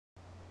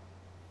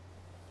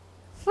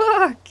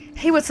Fuck!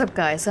 Hey, what's up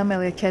guys, I'm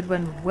Elliot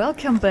Kedwin.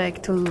 Welcome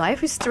back to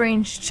Life is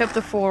Strange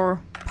Chapter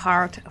 4,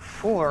 Part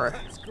 4.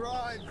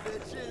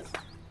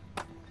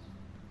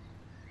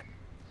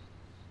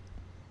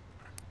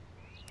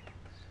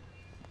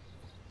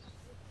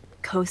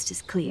 Coast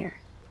is clear.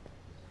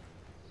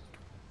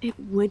 It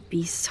would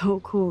be so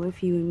cool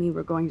if you and me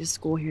were going to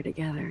school here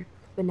together.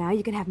 But now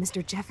you can have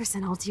Mr.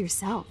 Jefferson all to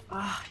yourself.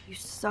 Ah, you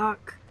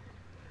suck.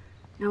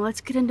 Now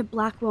let's get into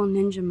Blackwell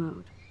Ninja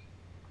mode.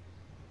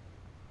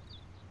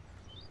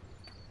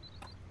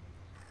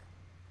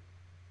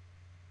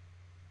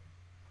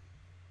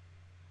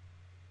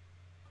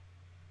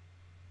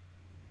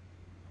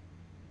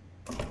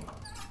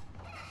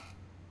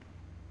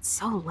 It's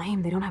so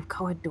lame they don't have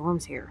co-ed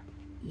dorms here.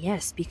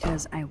 Yes,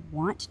 because I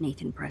want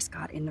Nathan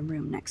Prescott in the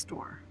room next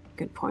door.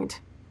 Good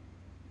point.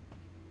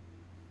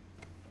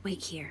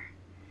 Wait here.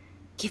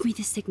 Give me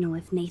the signal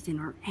if Nathan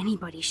or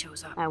anybody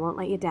shows up. I won't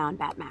let you down,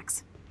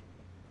 Batmax.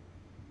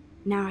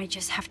 Now I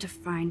just have to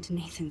find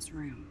Nathan's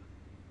room.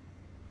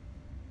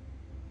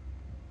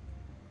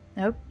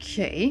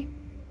 Okay.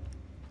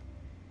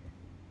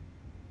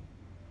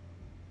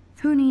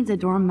 Who needs a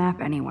dorm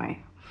map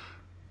anyway?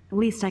 At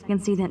least I can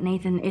see that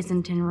Nathan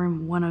isn't in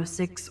room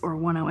 106 or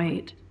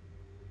 108.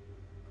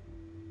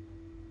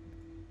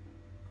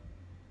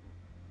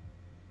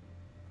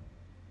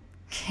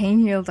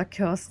 Daniel da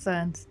Costa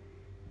and...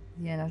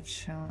 Yeah, not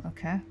shown.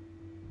 Okay.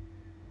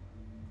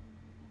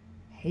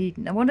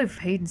 Hayden. I wonder if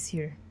Hayden's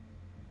here.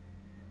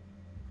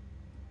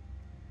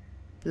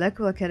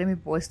 Blackwell Academy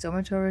Boys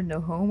Dormitory. No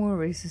homo.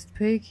 Racist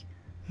pig.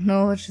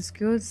 Knowledge is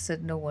good.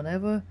 Said no one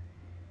ever.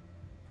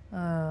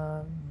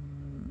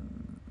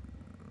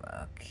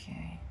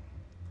 Okay.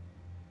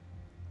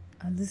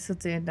 Alyssa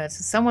Day and Night.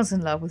 So someone's in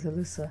love with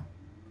Alyssa.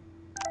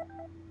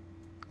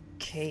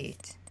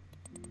 Kate.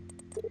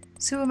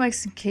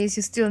 Supermax, in case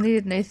you still need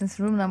it, Nathan's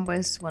room number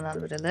is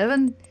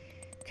 111.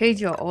 Kate,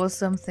 you're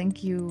awesome.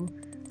 Thank you.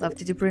 Love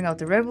that you bring out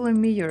the rebel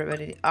in me. You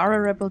already are a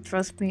rebel.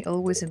 Trust me,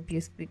 always. And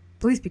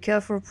please be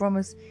careful, I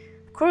promise.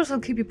 Of course, I'll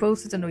keep you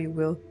posted. I know you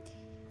will.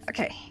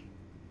 Okay.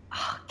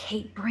 Oh,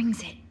 Kate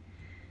brings it.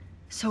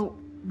 So,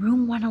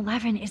 room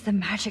 111 is the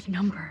magic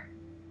number.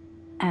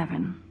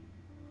 Evan.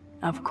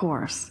 Of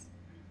course.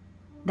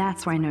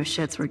 That's why no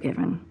shits were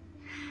given.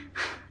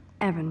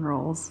 Evan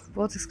rolls.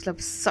 Vortex Club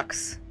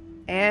sucks.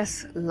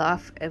 Ass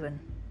love Evan.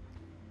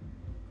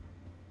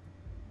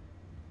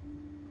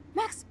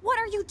 Max, what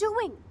are you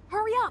doing?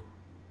 Hurry up!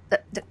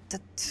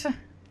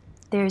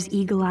 There's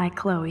Eagle Eye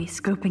Chloe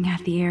scoping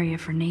out the area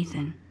for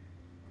Nathan.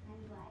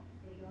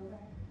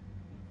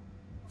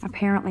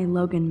 Apparently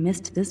Logan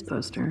missed this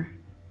poster.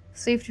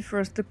 Safety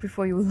first, look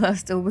before you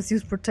lust. Always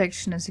use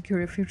protection and secure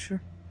your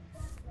future.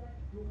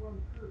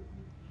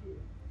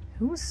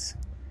 Who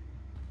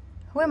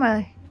am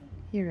I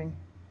hearing?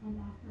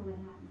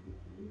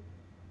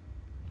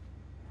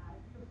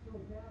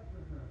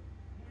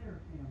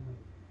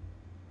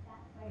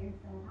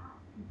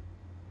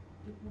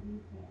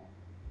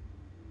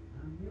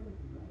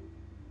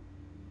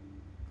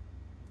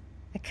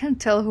 I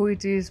can't tell who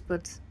it is,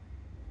 but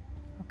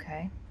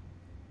okay.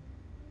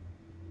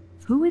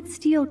 Who would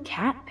steal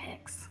cat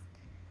pics?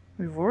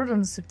 Reward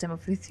on September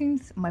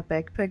 15th. My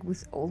backpack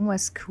with all my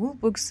school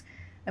books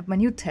and my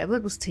new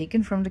tablet was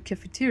taken from the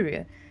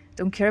cafeteria.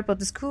 Don't care about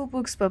the school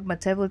books, but my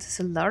tablet has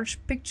a large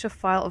picture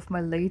file of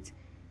my late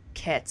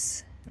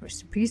cats.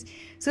 Rest in peace.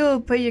 So I'll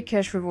pay your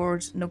cash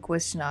rewards, no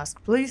question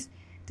asked, please.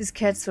 These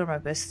cats are my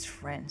best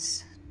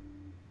friends.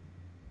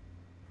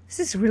 Is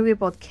this really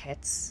about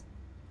cats?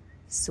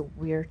 It's so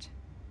weird.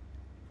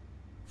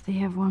 They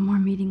have one more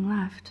meeting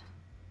left.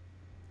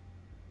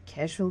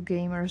 Casual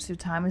gamers, your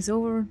time is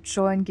over.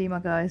 Join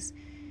Gamer Guys.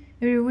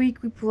 Every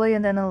week we play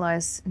and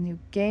analyze a new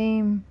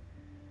game.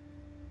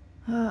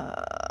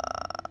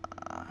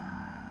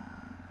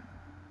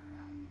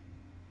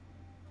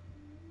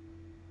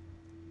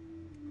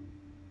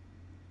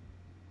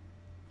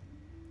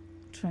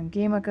 Join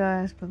Gamer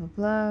Guys, blah blah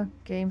blah.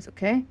 Games,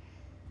 okay.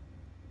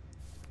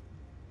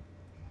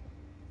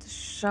 The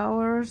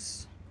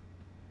showers.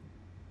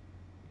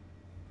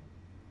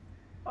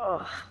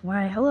 Oh,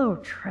 why hello,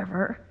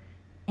 Trevor.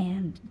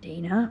 And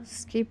Dana.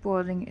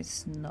 Skateboarding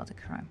is not a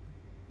crime.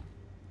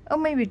 Oh,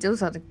 maybe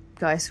those are the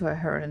guys who I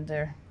heard in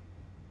there.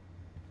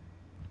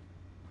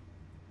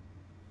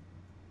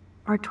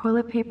 Are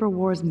toilet paper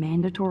wars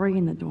mandatory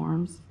in the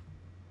dorms?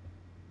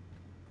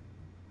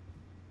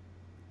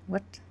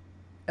 What?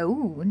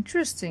 Oh,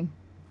 interesting.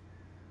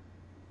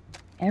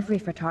 Every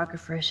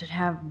photographer should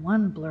have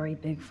one blurry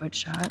Bigfoot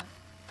shot.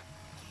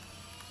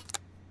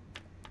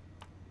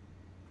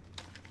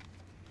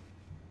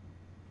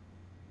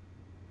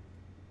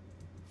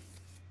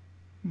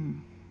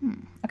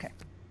 Okay.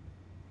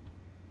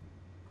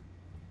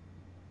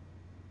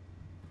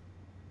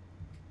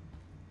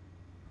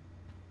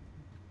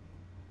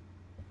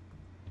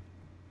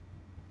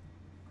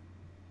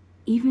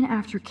 Even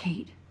after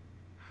Kate,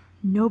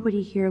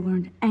 nobody here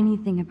learned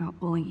anything about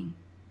bullying.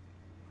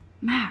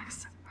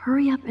 Max,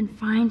 hurry up and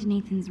find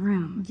Nathan's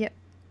room. Yep.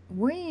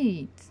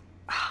 Wait.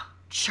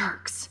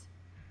 Jerks.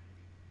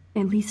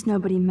 At least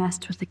nobody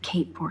messed with the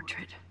Kate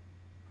portrait.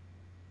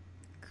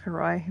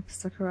 Cry,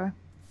 hipster cry.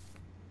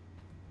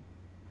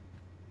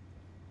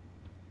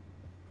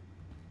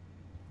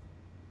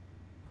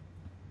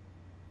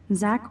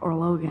 Zach or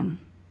Logan?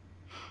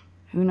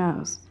 Who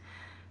knows?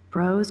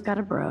 Bro's got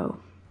a bro.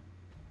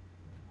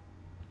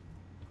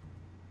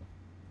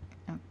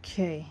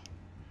 Okay.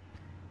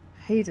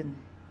 Hayden.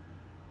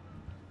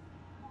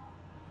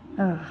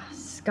 Ugh,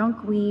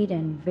 skunk weed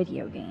and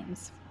video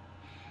games.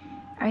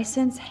 I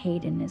sense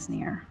Hayden is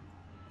near.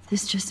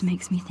 This just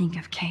makes me think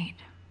of Kate.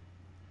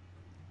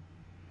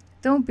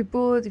 Don't be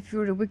bullied. If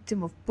you're the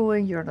victim of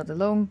bullying, you're not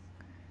alone.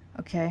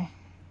 Okay.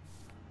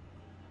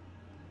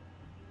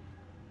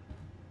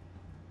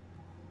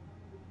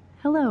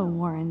 Hello,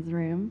 Warren's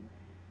room.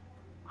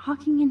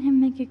 Hawking and him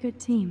make a good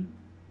team.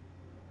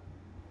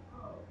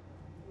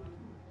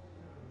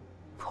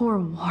 Poor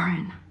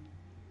Warren.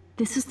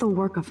 This is the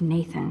work of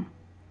Nathan.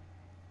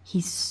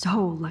 He's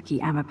so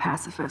lucky I'm a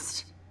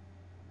pacifist.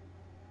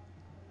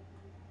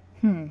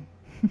 I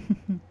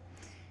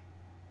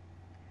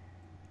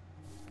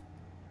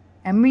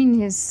mean,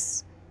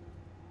 he's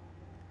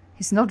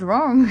not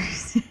wrong.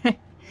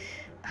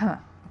 Huh.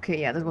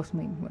 Okay, yeah, that was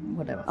mean.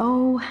 Whatever.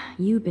 Oh,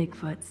 you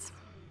Bigfoots.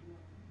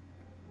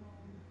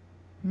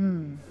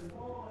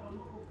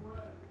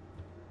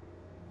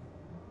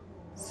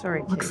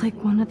 Sorry, Looks Kate.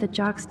 like one of the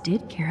jocks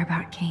did care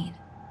about Kate.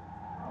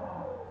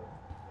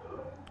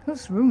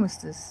 Whose room is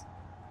this?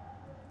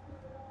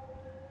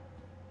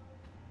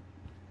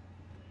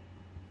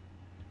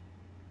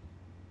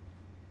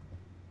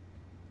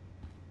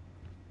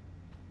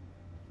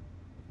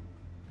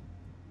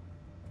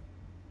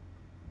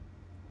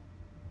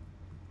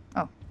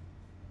 Oh.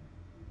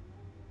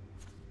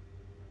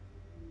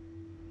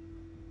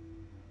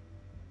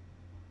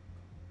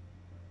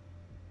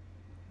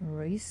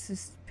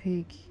 Racist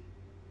pig.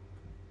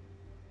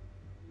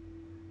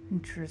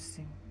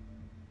 Interesting.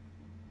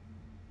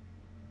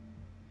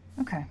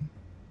 Okay.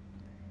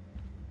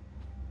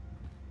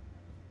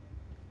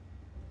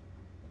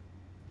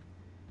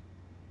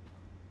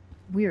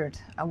 Weird.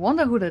 I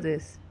wonder who that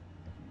is.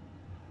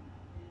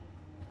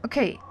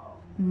 Okay,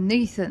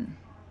 Nathan.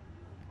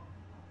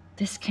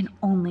 This can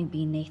only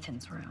be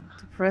Nathan's room.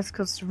 The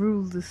Prescotts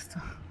rule this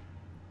time.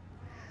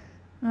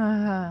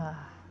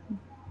 Ah.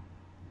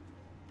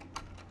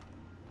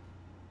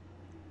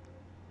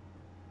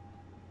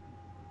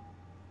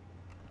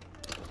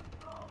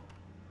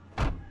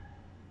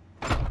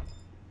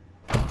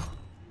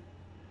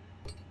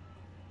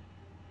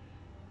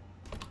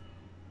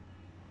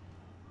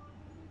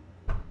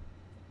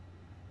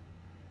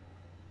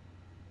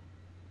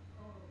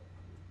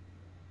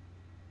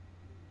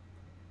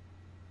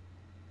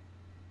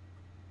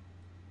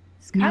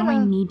 Now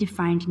I need to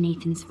find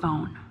Nathan's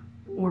phone.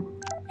 Or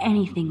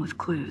anything with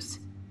clues.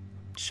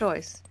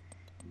 Choice.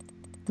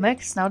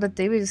 Max, now that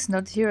David is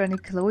not here, I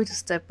need Chloe to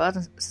step up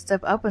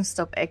and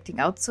stop acting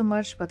out so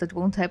much, but that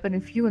won't happen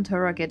if you and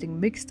her are getting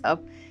mixed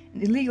up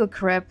in illegal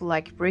crap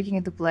like breaking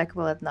into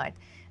Blackwell at night.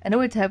 I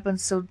know it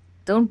happens, so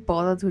don't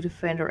bother to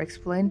defend or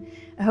explain.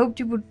 I hoped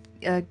you would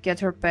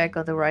get her back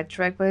on the right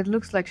track, but it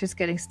looks like she's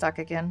getting stuck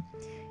again.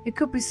 You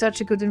could be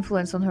such a good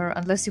influence on her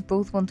unless you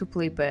both want to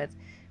play bad.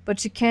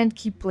 But you can't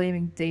keep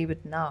blaming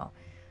David now.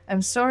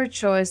 I'm sorry,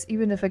 Choice,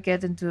 even if I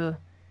get into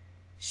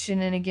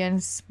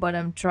shenanigans, but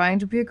I'm trying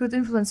to be a good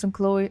influence on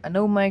Chloe. I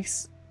know,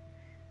 Max.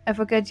 I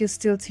forget you're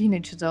still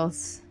teenage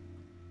adults.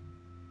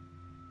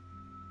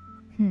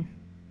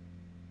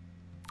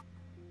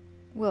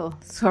 Well,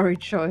 sorry,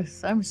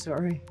 Choice. I'm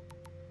sorry.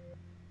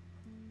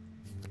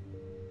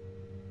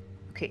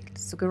 Okay,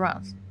 let's look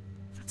around.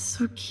 That's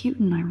so cute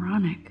and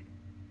ironic.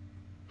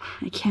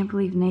 I can't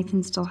believe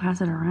Nathan still has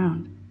it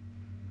around.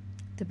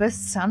 The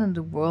best son in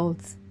the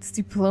world. This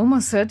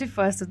diploma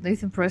certifies that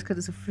Nathan Prescott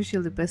is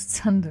officially the best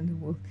son in the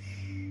world.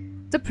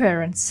 The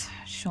parents,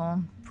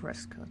 Sean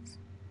Prescott.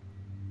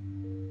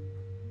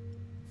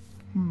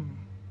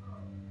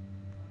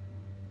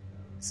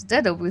 So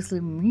that obviously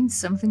means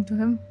something to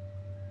him.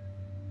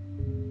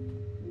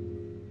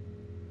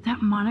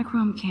 That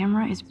monochrome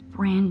camera is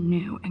brand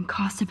new and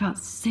cost about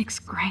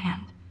 $6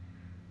 grand.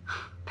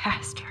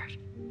 Bastard.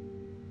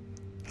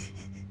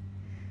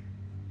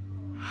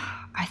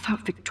 I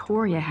thought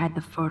Victoria had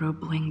the photo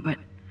bling, but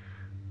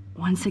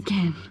once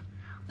again,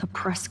 the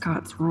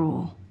Prescotts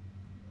rule.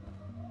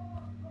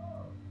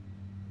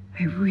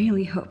 I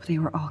really hope they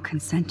were all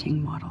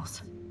consenting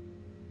models.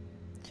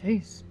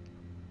 Jeez.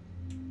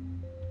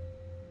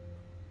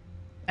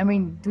 I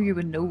mean, do you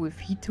even know if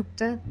he took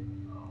that?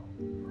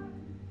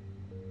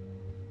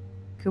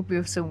 Could be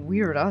of some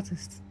weird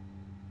artist.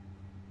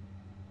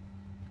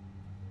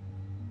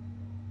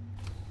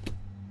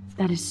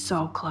 That is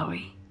so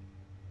Chloe.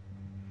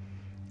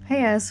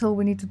 Hey asshole,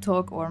 we need to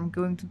talk or I'm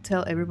going to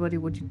tell everybody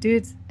what you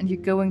did and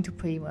you're going to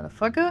pay,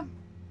 motherfucker.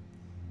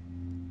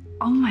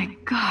 Oh my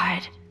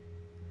god.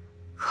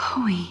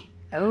 Chloe.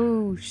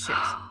 Oh shit.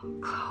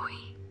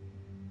 Chloe.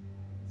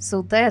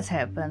 So that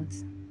happened.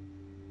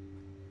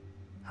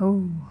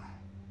 Oh.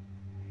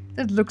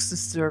 That looks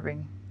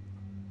disturbing.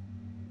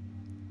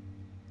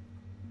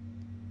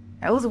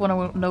 I also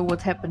want to know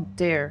what happened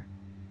there.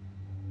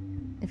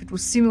 If it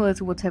was similar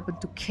to what happened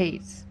to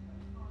Kate.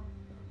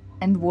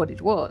 And what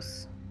it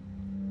was.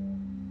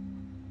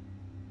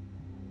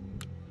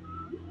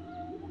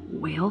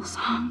 Whale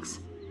songs?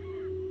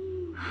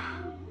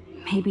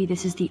 Maybe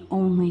this is the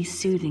only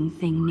soothing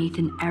thing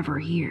Nathan ever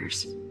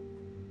hears.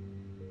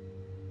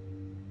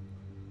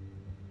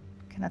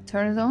 Can I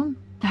turn it on?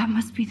 That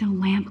must be the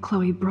lamp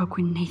Chloe broke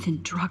when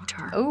Nathan drugged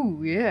her.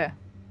 Oh, yeah.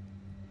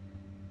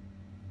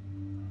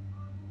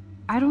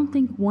 I don't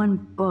think one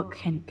book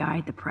can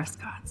guide the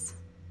Prescotts.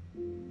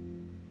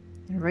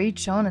 Ray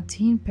John, a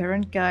teen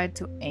parent guide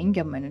to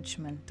anger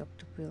management,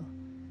 Dr. Bill.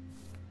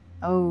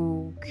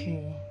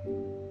 Okay.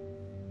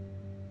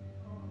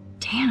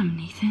 Damn,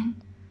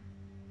 Nathan.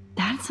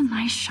 That's a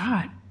nice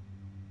shot.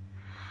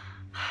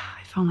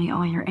 If only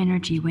all your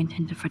energy went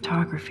into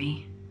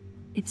photography.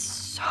 It's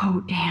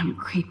so damn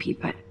creepy,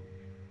 but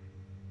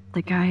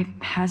the guy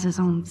has his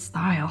own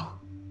style.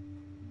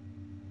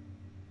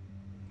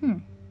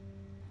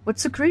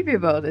 What's so creepy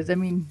about it? I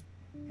mean,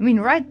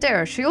 right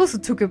there, she also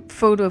took a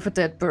photo of a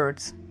dead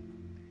bird.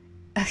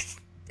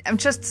 I'm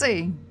just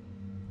saying.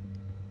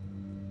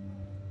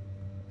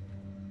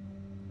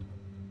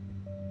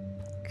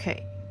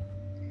 Okay.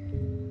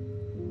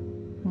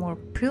 More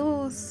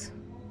pills.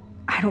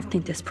 I don't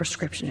think this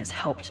prescription has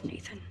helped,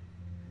 Nathan.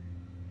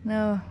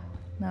 No,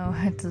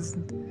 it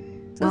doesn't.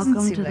 Welcome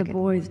seem to like the it.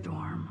 boys'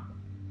 dorm.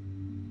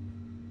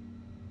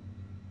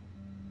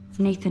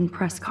 Nathan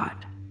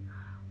Prescott,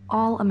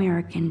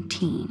 all-American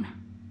teen.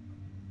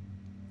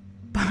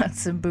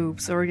 Butts and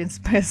boobs, Oregon's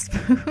best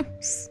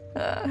boobs.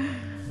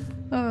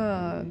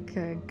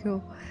 Okay,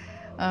 cool.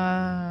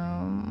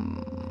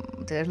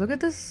 Did I look at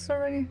this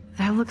already?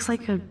 That looks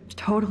like a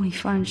totally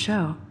fun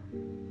show.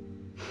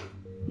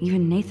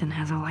 Even Nathan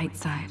has a light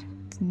side.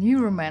 New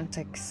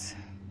romantics.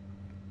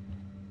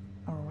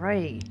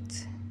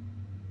 Alright.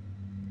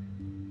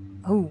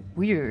 Oh,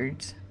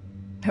 weird.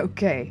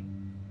 Okay.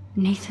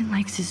 Nathan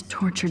likes his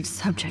tortured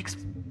subjects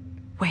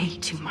way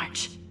too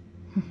much.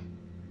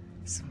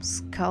 Some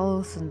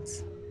skulls and...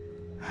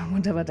 I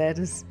wonder what that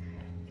is.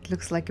 It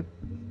looks like a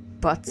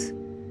butt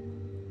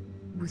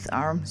with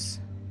arms.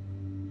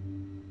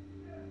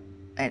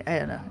 I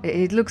don't know.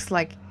 It looks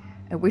like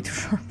a way too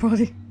short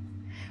body.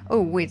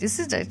 Oh wait, this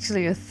is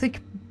actually a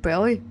thick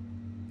belly.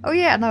 Oh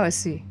yeah, now I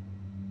see.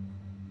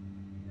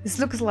 This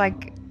looks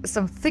like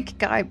some thick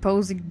guy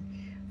posing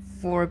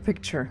for a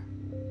picture.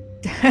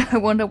 I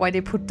wonder why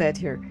they put that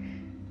here.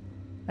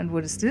 And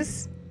what is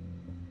this?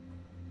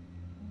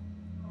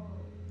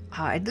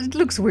 It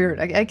looks weird.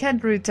 I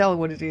can't really tell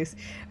what it is.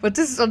 But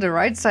this is on the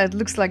right side.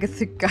 Looks like a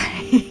thick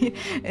guy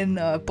in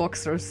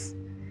boxers.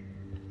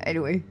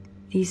 Anyway.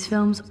 These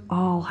films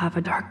all have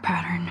a dark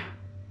pattern.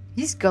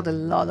 He's got a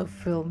lot of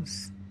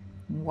films.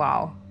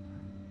 Wow.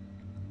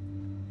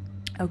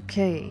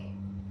 Okay.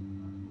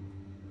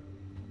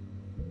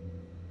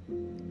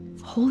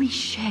 Holy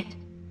shit.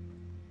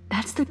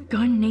 That's the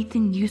gun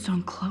Nathan used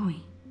on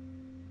Chloe.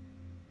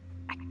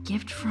 A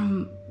gift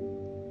from...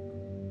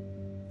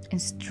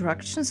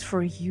 Instructions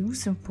for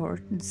use,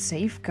 important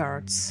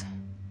safeguards.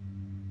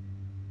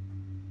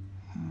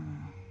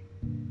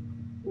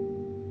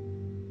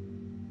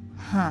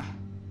 Huh.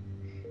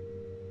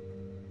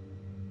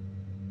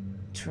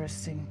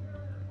 Interesting.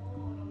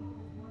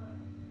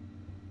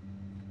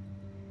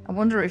 I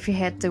wonder if he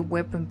had the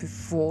weapon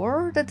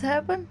before that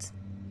happened?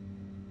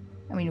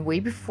 I mean, way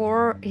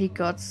before he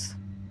got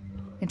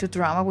into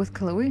drama with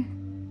Chloe?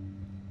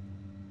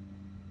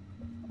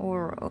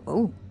 Or...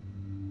 oh.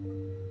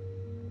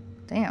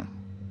 Damn.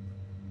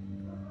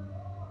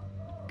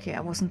 Okay, I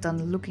wasn't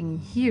done looking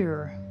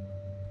here.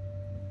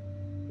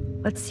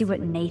 Let's see what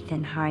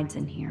Nathan hides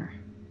in here.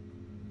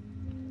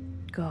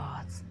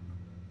 God.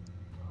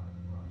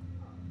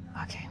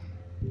 Okay.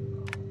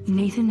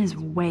 Nathan is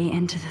way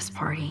into this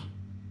party.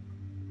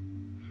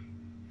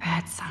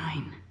 Bad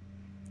sign.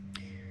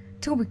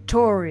 To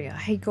Victoria.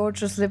 Hey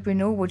gorgeous, let me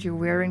know what you're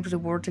wearing to the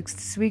Vortex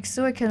this week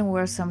so I can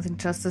wear something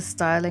just as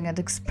styling and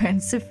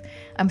expensive.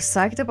 I'm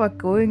psyched about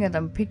going and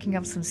I'm picking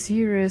up some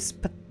serious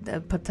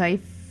Pattaya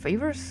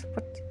favors?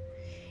 What?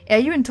 Yeah,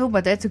 I even told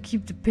my dad to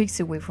keep the pigs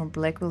away from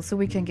Blackwell so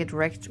we can get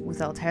wrecked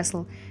without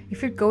hassle.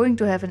 If you're going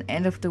to have an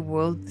end of the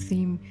world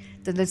theme,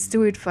 then let's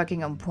do it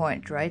fucking on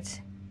point,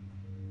 right?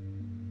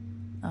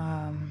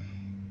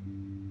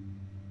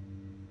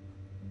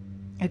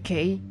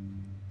 Okay.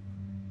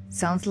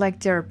 Sounds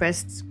like they're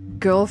best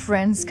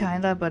girlfriends,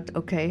 kinda, but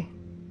okay.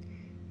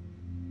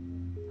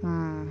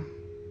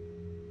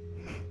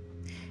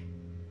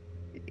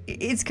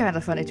 It's kind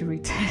of funny to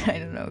read. I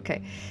don't know,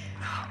 okay.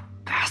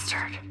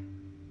 Bastard.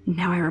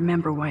 Now I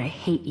remember why I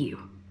hate you.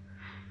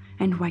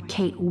 And why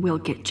Kate will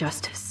get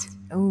justice.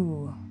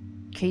 Oh,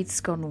 Kate's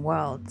gone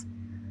wild.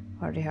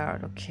 Hardy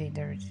hard. Okay,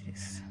 there it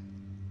is.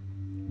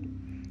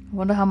 I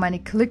wonder how many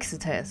clicks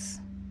it has.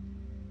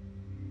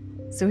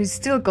 So he's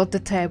still got the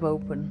tab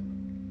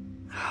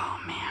open. Oh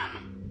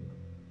man.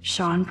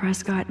 Sean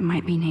Prescott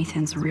might be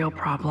Nathan's real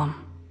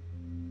problem.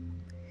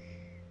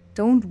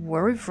 Don't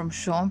worry from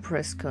Sean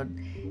Prescott.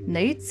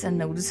 Nate, I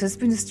know this has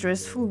been a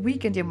stressful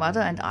week and your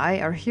mother and I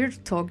are here to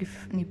talk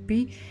if need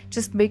be.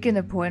 Just make an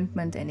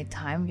appointment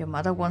anytime. Your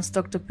mother wants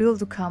Dr. Bill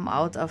to come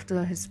out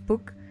after his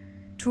book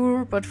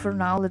tour, but for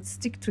now let's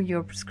stick to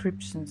your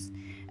prescriptions.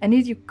 I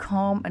need you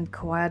calm and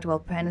quiet while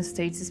Penn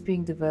States is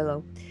being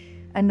developed.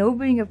 I know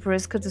being a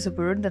Prescott is a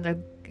burden and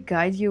I'll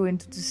guide you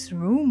into this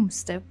room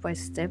step by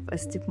step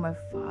as did my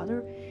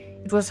father.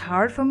 It was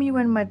hard for me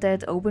when my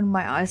dad opened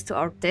my eyes to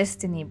our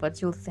destiny,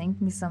 but you'll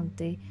thank me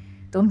someday.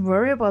 Don't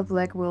worry about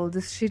Blackwell,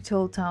 this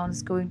shithole town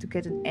is going to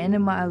get an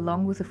enema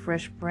along with a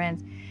fresh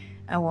brand.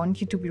 I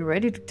want you to be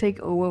ready to take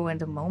over when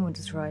the moment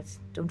is right.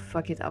 Don't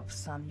fuck it up,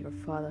 son, your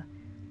father.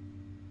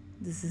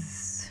 This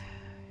is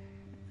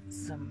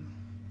some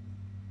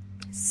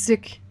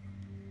sick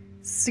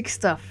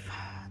stuff.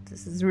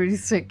 This is really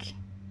sick.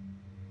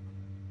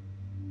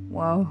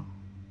 Wow.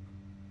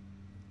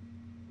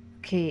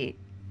 Okay.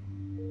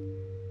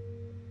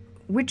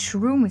 Which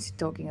room is he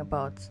talking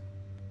about?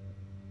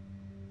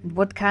 And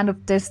what kind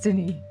of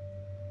destiny?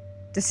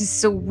 This is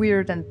so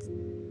weird and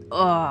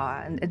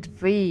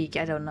vague.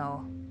 I don't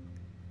know.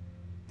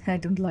 I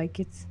don't like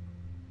it.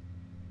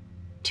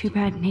 Too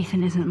bad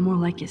Nathan isn't more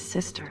like his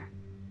sister.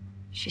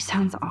 She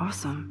sounds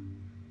awesome.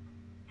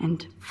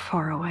 And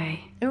far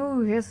away.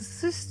 Oh, he has a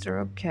sister,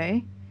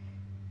 okay.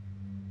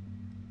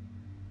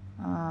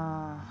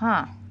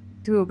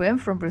 Two of them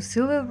from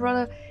Brazil,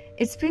 brother.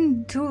 It's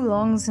been too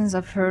long since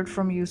I've heard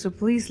from you, so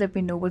please let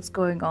me know what's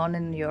going on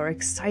in your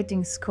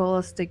exciting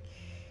scholastic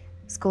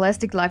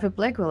life at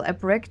Blackwell. I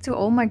bragged to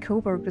all my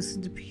co-workers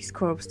in the Peace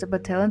Corps that my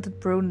talented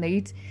bro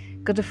Nate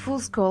got a full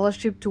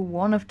scholarship to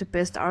one of the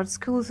best art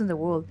schools in the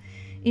world.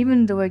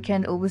 Even though I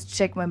can't always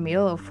check my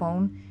mail or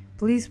phone,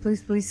 please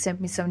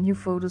send me some new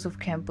photos of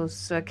campus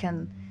so I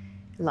can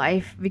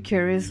live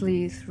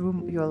vicariously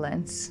through your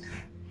lens.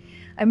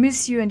 I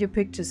miss you and your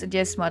pictures, and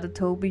yes, Mother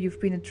told me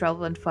you've been in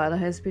trouble and Father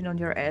has been on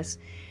your ass,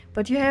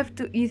 but you have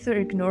to either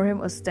ignore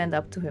him or stand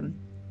up to him.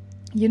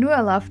 You know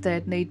I love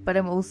Dad, Nate, but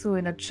I'm also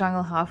in a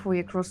jungle halfway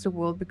across the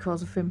world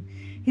because of him.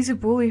 He's a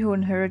bully who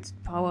inherited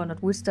power,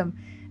 not wisdom,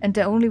 and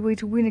the only way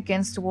to win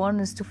against one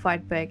is to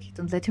fight back.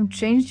 Don't let him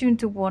change you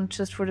into one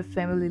just for the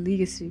family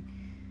legacy.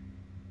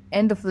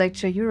 End of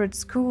lecture. You're at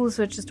school,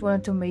 so I just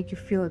wanted to make you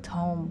feel at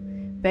home.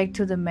 Back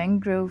to the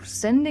mangrove,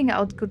 sending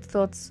out good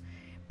thoughts.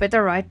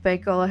 Better write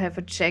back or I'll have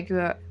a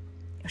Jaguar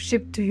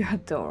shipped to your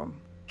dorm.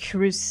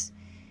 Chris.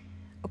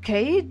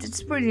 Okay,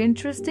 that's pretty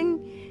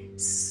interesting.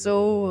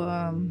 So,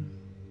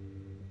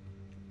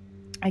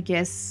 I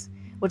guess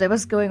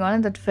whatever's going on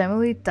in that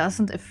family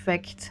doesn't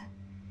affect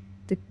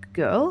the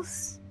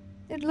girls,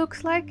 it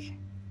looks like.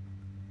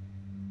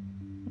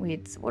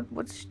 Wait,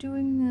 what's she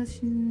doing?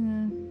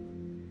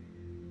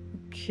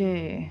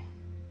 Okay.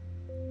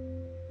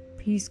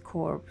 Peace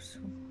Corps.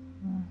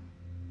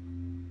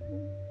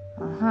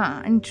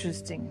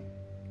 Interesting.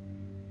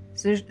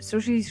 So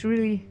she's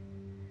really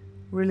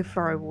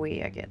far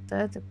away, I get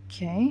that.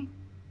 Okay.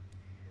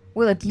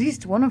 Well, at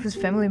least one of his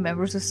family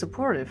members is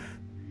supportive.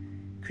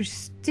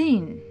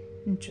 Christine.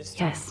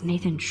 Interesting. Yes,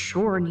 Nathan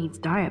sure needs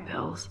diet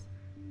pills.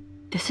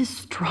 This is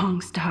strong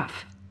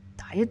stuff.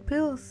 Diet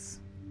pills?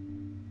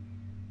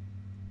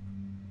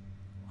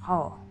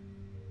 Wow.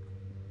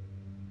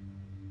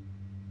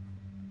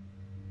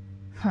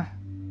 Huh.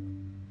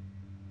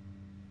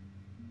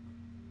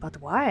 But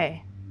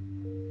why?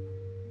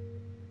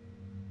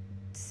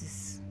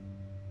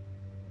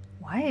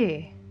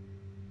 Why?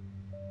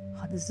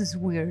 Oh, this is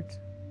weird.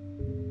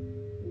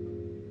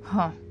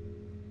 Huh.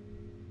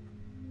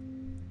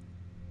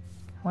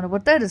 I wonder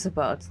what that is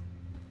about.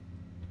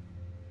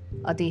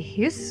 Are they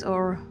his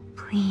or...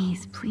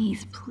 Please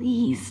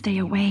stay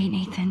away,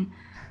 Nathan.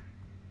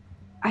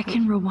 I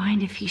can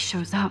rewind if he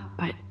shows up,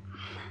 but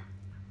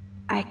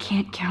I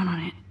can't count on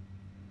it.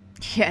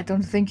 Yeah, I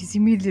don't think he's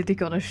immediately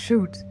gonna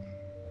shoot.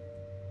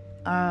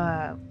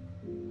 Yeah,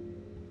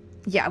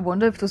 I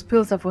wonder if those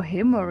pills are for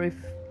him or if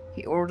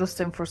he orders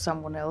them for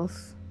someone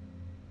else.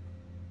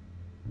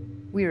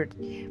 Weird.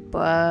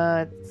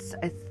 But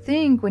I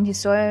think when we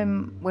saw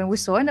him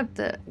at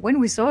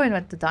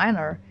the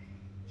diner,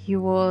 he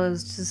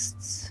was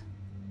just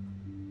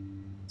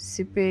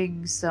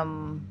sipping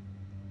some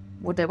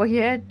whatever he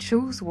had,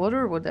 juice,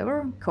 water,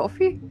 whatever,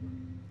 coffee.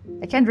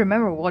 I can't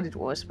remember what it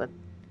was, but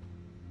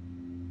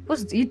he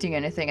wasn't eating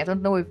anything. I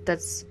don't know if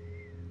that's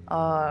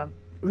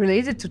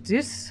related to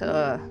this.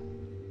 But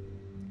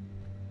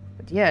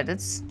yeah,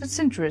 that's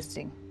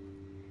interesting.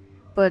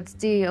 But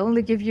they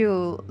only give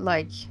you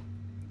like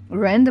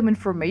random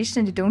information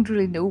and you don't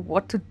really know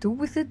what to do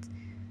with it.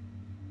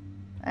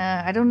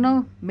 I don't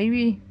know.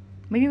 Maybe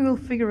we'll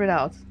figure it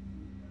out.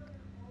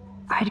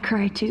 I'd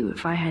cry too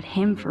if I had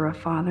him for a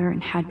father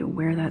and had to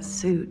wear that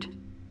suit.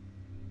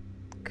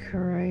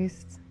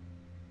 Christ.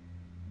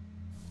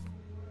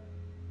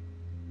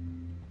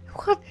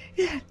 What?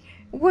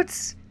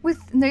 What's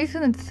with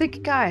Nathan and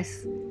thick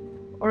guys?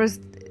 Or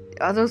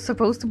are those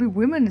supposed to be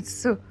women?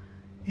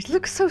 It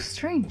looks so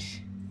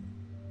strange.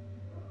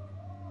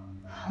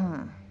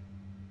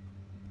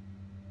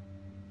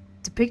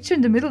 The picture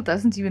in the middle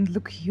doesn't even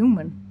look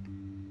human.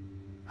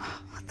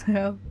 What the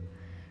hell?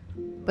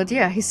 But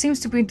yeah, he seems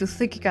to be into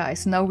thick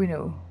guys, now we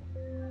know.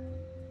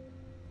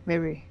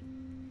 Very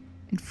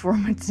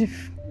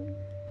informative.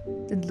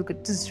 Then look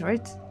at this,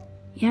 right?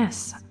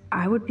 Yes,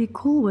 I would be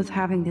cool with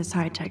having this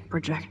high-tech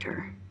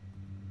projector.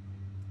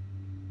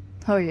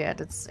 Oh yeah,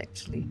 that's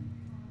actually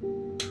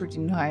pretty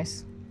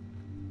nice.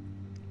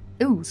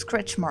 Ooh,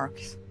 scratch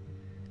marks.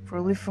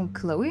 Probably from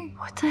Chloe?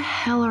 What the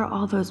hell are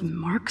all those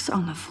marks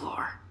on the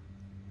floor?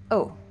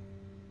 Oh.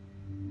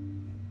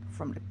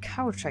 From the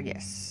couch, I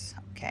guess.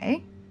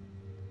 Okay.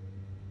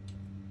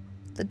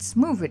 Let's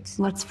move it.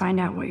 Let's find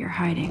out what you're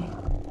hiding.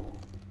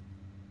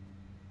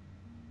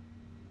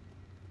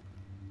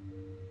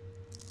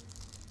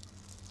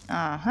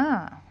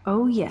 Uh-huh.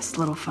 Oh yes,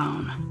 little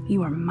phone.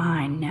 You are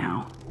mine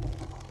now.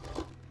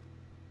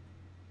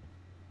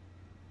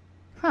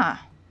 Huh.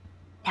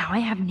 Now I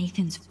have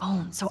Nathan's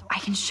phone, so I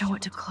can show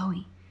it to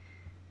Chloe.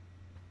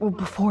 Well,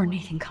 before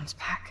Nathan comes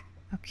back.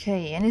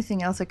 Okay,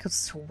 anything else I could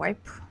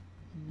swipe?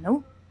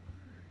 No?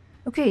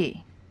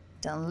 Okay,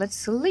 then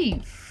let's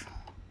leave.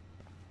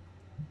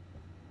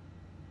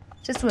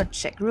 Just wanna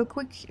check real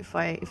quick if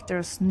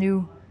there's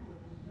new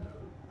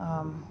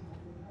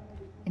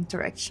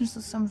interactions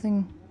or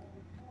something.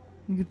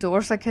 New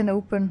doors I can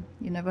open,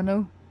 you never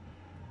know.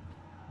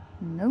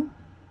 No?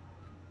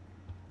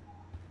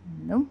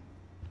 No?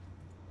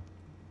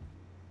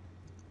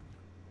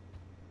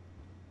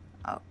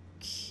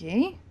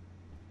 Okay.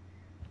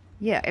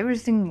 Yeah,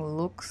 everything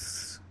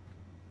looks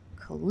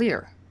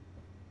clear.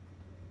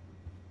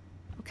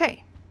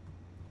 Okay.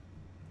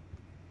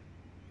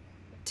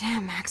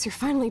 Damn, Max, you're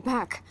finally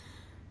back.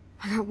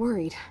 I got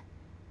worried.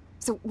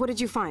 So, what did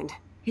you find?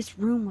 His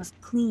room was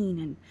clean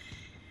and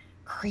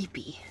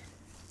creepy.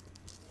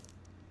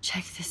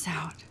 Check this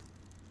out.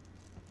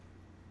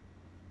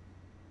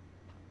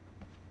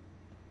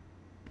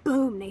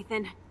 Boom,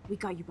 Nathan. We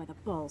got you by the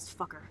balls,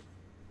 fucker.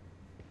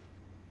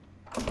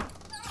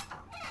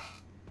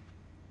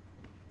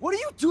 What are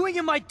you doing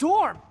in my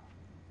dorm?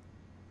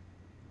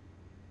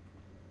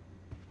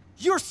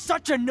 You're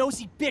such a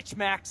nosy bitch,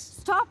 Max.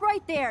 Stop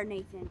right there,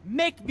 Nathan.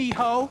 Make me,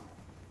 ho.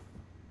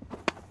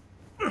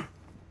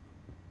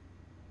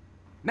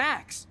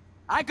 Max,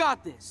 I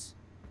got this.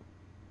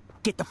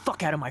 Get the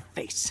fuck out of my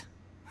face.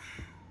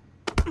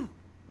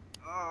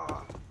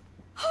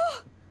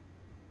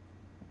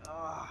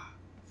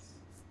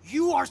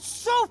 You are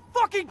so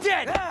fucking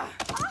dead!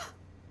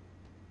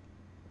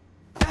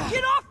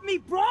 Get off me,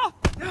 bro!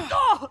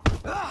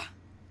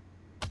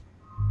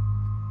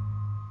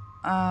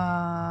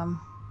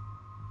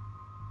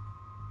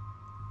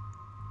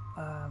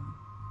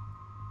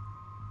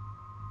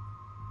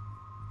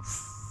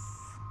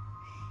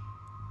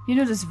 You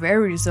know, there's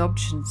various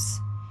options.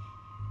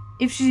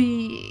 If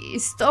she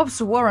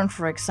stops Warren,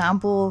 for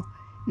example,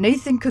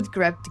 Nathan could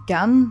grab the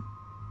gun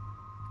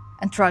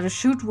and try to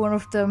shoot one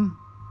of them.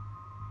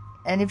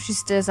 And if she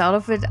stays out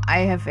of it, I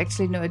have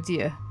actually no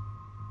idea.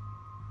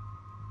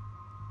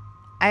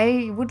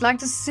 I would like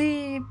to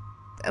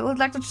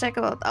check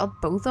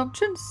out both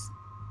options.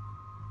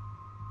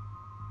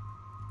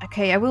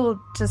 Okay, I will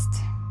just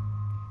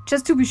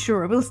to be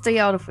sure, I will stay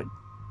out of it.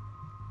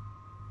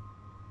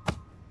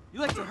 You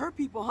like to hurt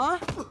people, huh?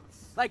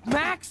 Like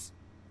Max?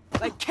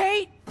 Like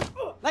Kate?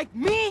 Like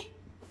me?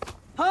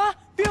 Huh?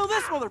 Feel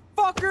this,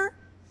 motherfucker!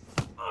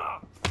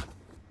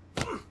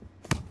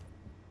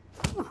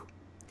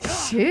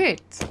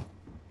 Shit!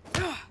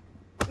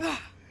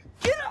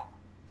 Get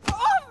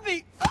off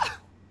me!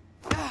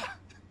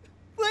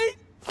 Please!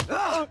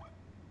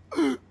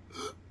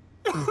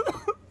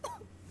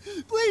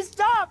 Please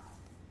stop!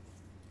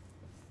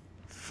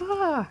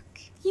 Fuck!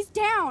 He's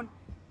down.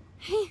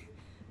 Hey,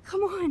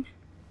 come on.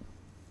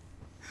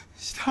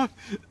 Stop.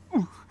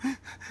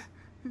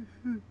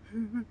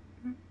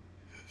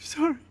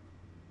 Sorry.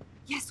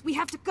 Yes, we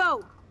have to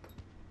go.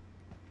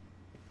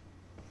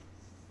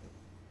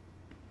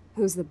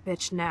 Who's the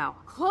bitch now?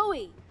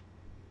 Chloe!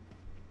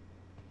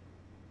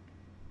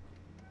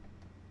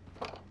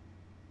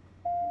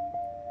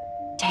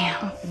 Damn,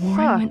 Oh, Warren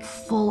fuck. went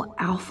full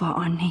alpha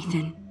on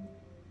Nathan.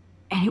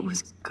 And it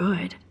was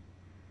good.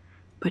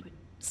 But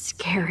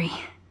scary.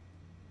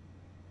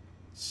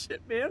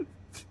 Shit, man.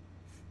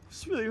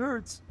 This really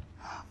hurts.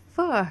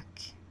 Fuck.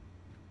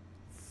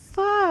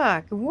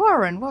 Fuck.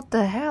 Warren, what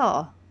the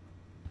hell?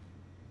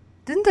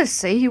 Didn't I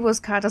say he was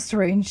kinda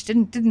strange?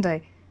 Didn't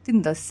I?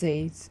 Didn't I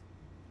say it?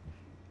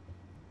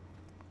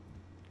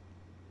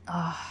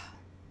 Ah.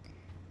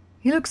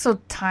 He looks so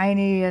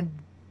tiny and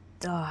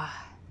I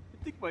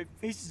think my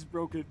face is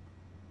broken.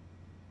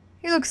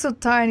 he looks so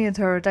tiny and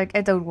hurt. I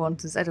don't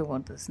want this. I don't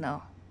want this.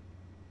 No.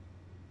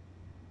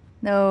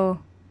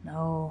 No.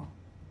 No.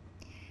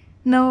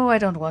 No, I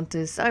don't want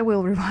this. I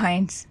will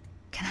rewind.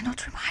 Can I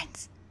not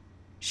rewind?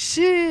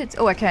 Shit!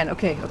 Oh, I can.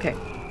 Okay, okay.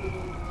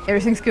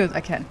 Everything's good. I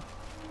can.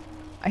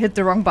 I hit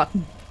the wrong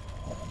button.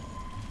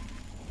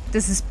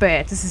 This is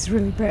bad. This is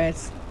really bad.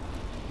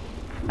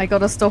 I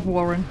gotta stop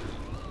Warren.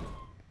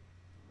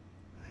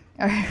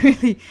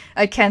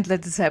 I can't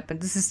let this happen.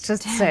 This is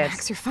just Damn, sad.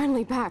 Max, you're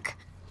finally back.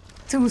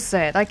 Too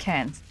sad. I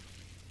can't.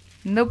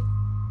 Nope.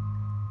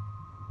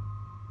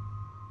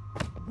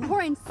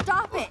 Warren,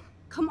 stop it!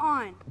 Come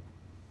on.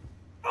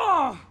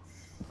 Oh!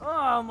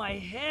 Oh, my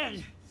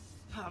head.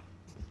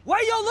 Why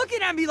are y'all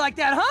looking at me like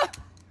that, huh?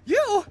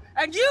 You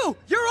and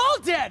you're all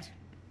dead!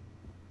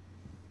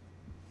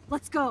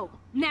 Let's go,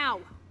 now!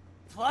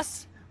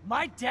 Plus,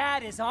 my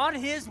dad is on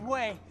his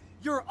way.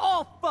 You're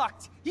all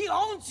fucked. He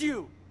owns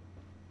you!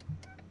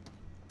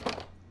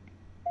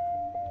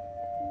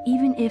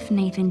 Even if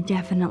Nathan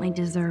definitely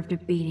deserved a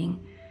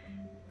beating,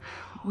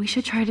 we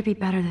should try to be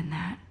better than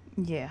that.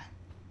 Yeah.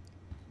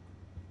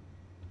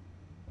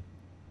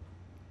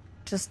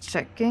 Just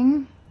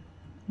checking.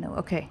 No,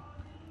 okay.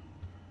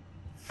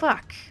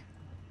 Fuck.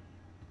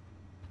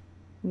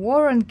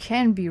 Warren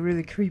can be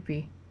really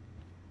creepy.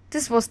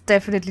 This was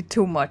definitely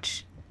too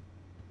much.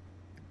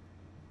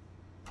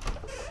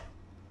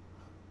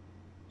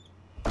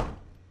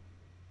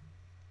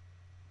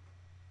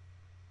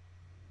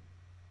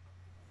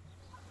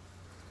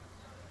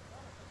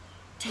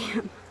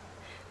 Damn,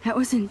 that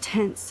was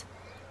intense.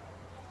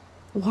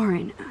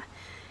 Warren,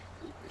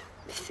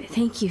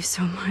 thank you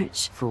so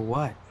much. For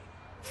what?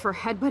 For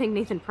headbutting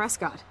Nathan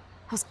Prescott.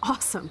 That was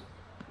awesome.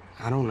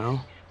 I don't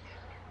know.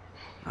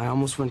 I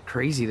almost went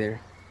crazy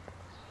there.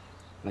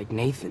 Like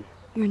Nathan.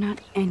 You're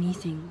not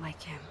anything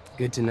like him.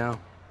 Good to know.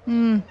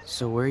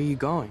 So where are you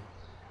going?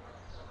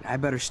 I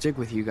better stick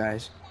with you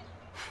guys.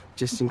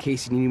 Just in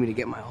case you need me to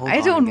get my hold on I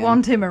don't again.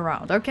 want him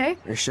around, okay?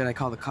 Or should I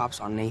call the cops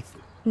on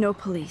Nathan? No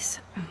police.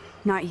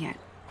 Not yet.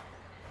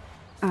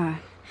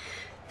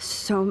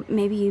 So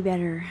maybe you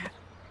better,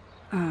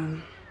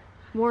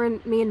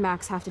 Warren, me and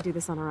Max have to do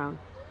this on our own.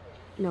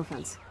 No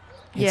offense.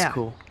 It's Yeah,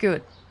 cool.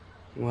 good.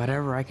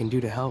 Whatever I can do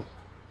to help.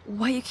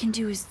 what you can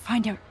do is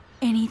find out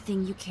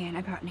anything you can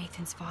about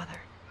Nathan's father.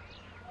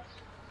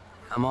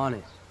 I'm on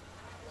it.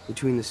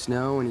 Between the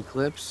snow and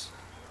eclipse,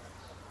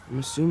 I'm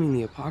assuming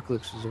the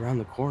apocalypse is around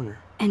the corner.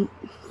 And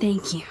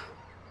thank you.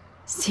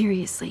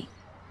 Seriously.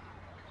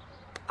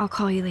 I'll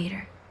call you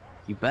later.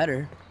 You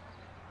better.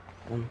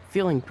 I'm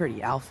feeling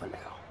pretty alpha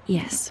now.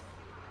 Yes,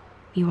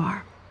 you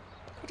are.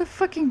 What a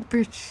fucking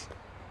bitch.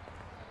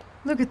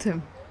 Look at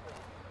him.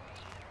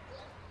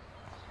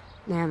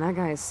 Man, that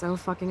guy is so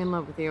fucking in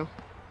love with you.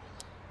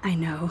 I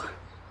know.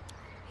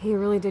 He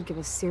really did give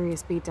a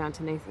serious beatdown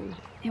to Nathan.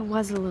 It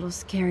was a little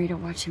scary to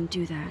watch him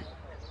do that.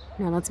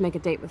 Now let's make a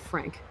date with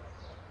Frank.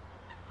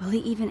 Will he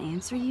even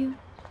answer you?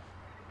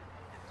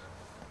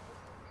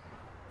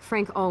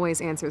 Frank always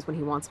answers when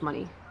he wants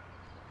money.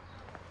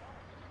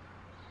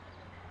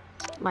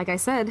 Like I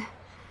said,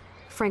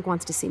 Frank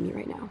wants to see me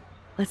right now.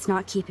 Let's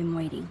not keep him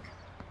waiting.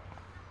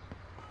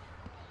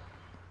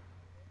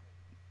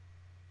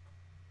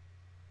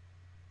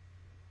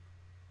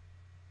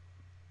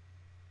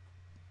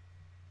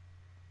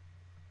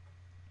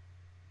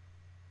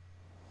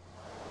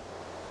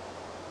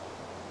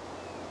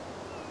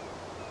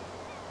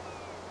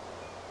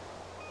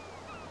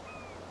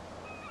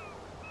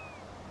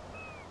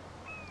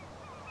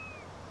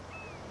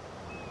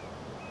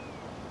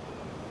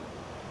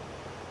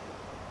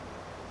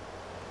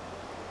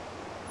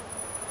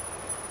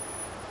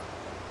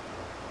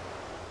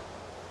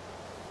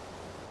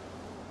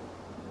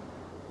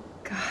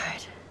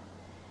 God,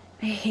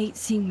 I hate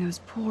seeing those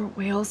poor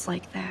whales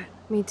like that.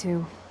 Me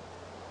too.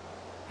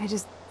 I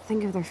just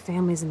think of their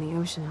families in the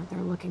ocean out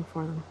there looking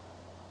for them.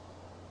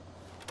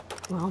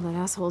 Well, that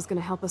asshole's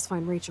gonna help us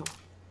find Rachel.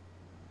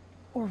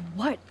 Or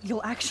what?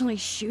 You'll actually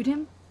shoot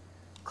him?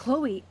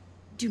 Chloe,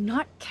 do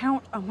not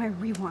count on my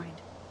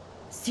rewind.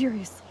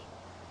 Seriously.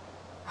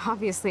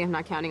 Obviously, I'm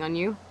not counting on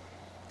you.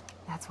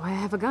 That's why I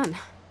have a gun.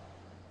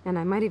 And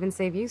I might even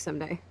save you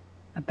someday.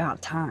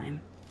 About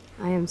time.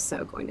 I am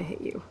so going to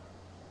hit you.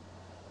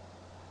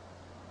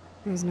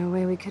 There's no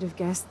way we could have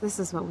guessed this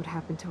is what would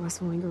happen to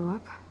us when we grew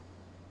up.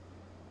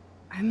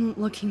 I'm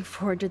looking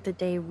forward to the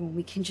day when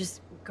we can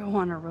just go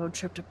on a road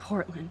trip to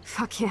Portland.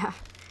 Fuck yeah.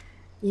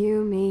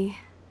 You, me,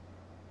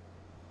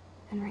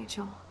 and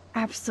Rachel.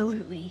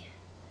 Absolutely.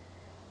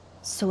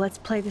 So let's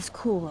play this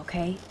cool,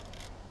 okay?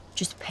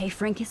 Just pay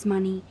Frank his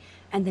money,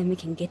 and then we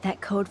can get that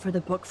code for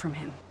the book from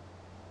him.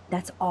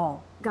 That's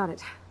all. Got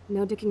it.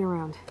 No dicking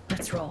around.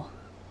 Let's roll.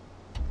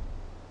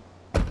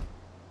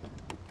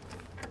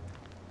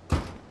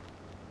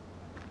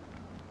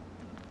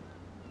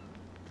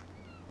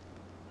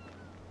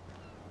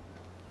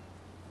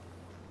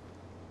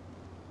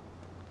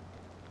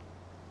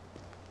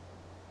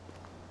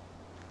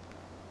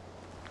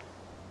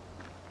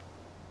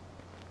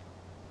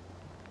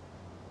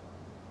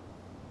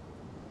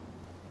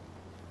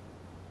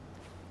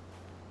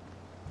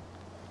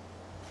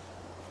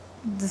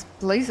 This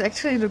place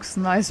actually looks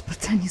nice, but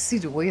then you see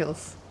the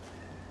whales.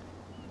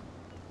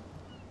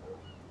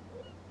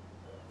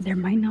 There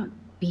might not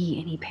be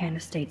any Pan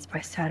Estates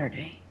by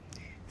Saturday.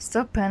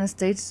 Stop Pan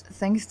Estates.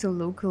 Thanks to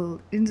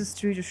local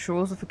industry, the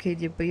shores of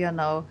Acadia Bay are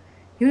now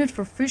unit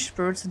for fish,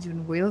 birds and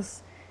even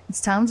whales.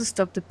 It's time to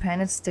stop the Pan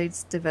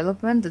Estates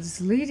development that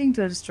is leading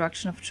to the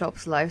destruction of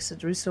jobs, lives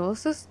and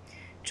resources.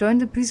 Join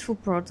the peaceful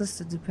protest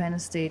at the Pan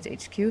Estate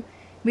HQ.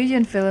 Media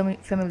and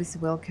families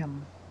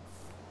welcome.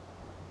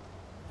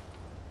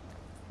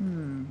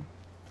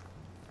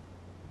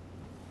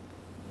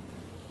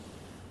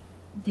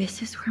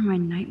 This is where my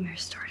nightmare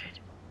started.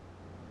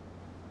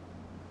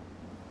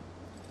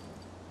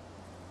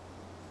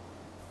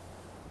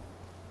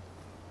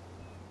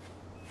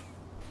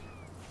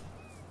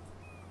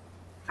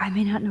 I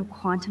may not know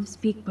quantum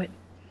speak, but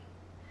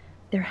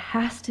there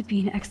has to be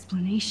an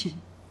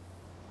explanation.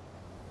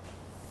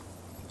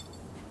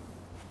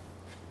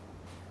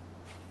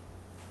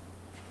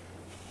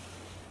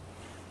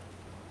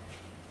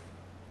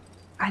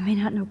 I may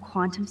not know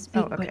quantum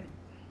speak, Oh, okay. but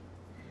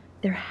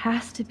there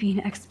has to be an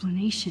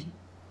explanation.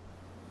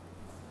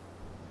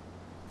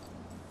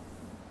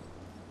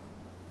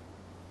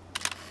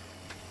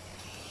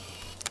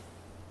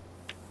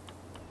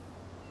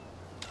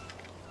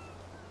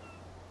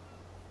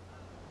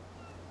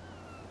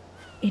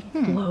 It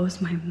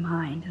blows my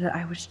mind that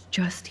I was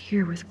just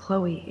here with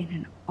Chloe in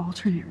an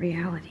alternate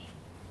reality.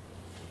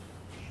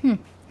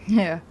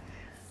 Yeah.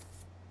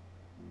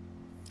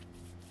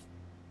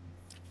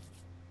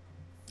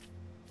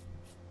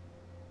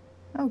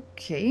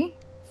 Okay.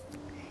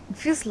 It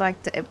feels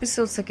like the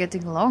episodes are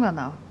getting longer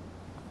now.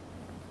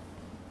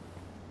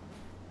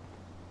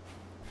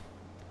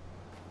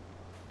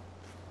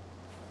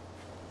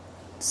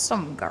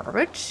 Some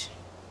garbage.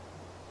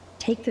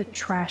 Take the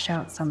trash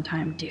out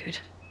sometime, dude.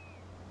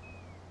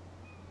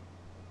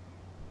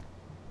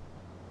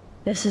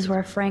 This is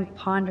where Frank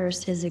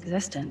ponders his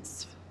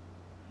existence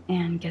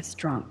and gets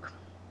drunk.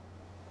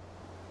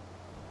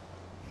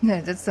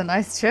 Yeah, that's a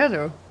nice chair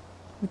though.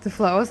 With the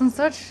flowers and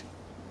such.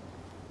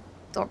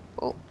 Dog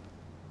bowl.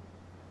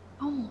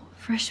 Oh,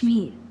 fresh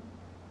meat.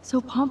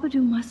 So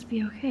Pompidou must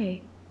be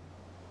okay.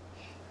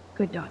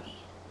 Good doggy.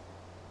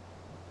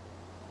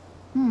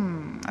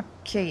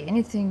 Okay,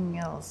 anything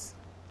else?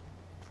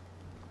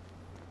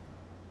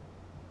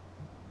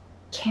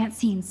 Can't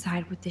see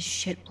inside with this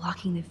shit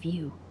blocking the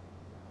view.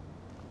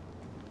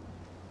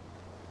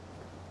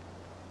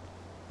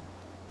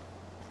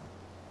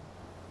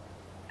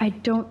 I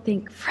don't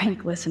think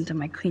Frank listened to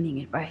my cleaning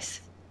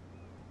advice.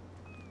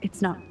 It's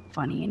not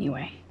funny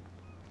anyway.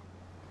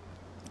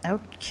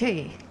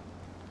 Okay.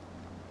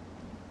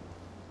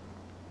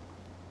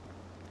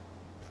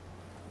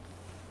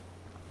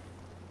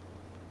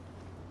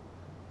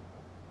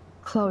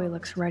 Chloe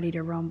looks ready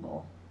to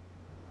rumble.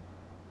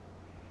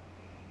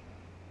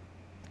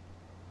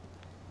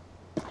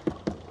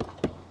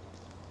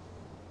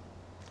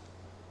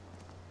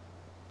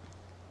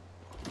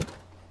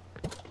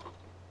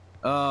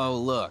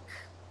 Oh, look.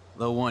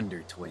 The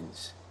Wonder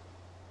Twins.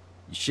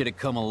 You should have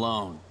come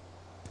alone.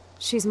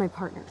 She's my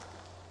partner.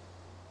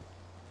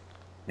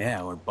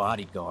 Yeah, or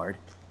bodyguard.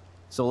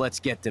 So let's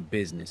get to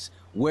business.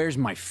 Where's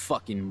my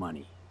fucking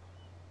money?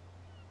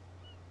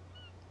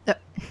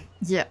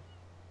 Yeah.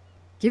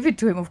 Give it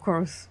to him, of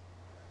course.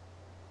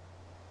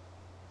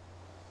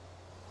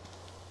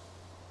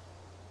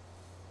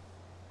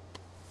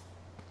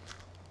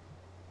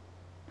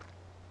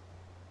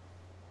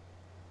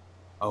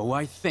 Oh,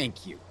 I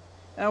thank you.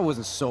 That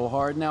wasn't so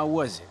hard now,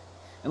 was it?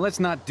 And let's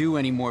not do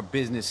any more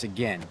business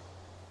again.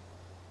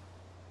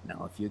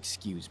 Now, if you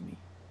excuse me.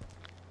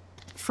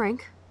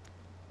 Frank?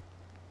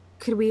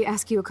 Could we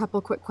ask you a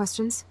couple quick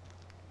questions?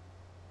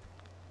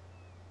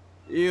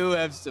 You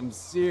have some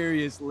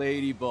serious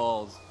lady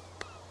balls.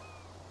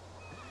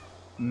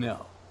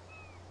 No.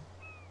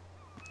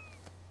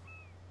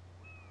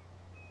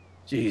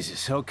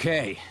 Jesus,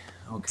 okay.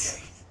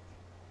 Okay.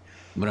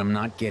 But I'm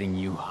not getting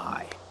you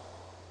high.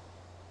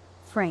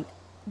 Frank,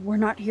 we're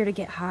not here to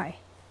get high.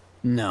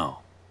 No,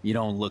 you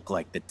don't look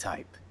like the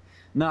type.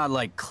 Not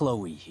like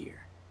Chloe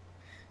here.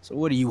 So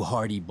what do you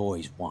hardy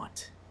boys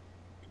want?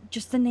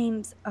 Just the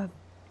names of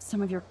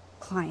some of your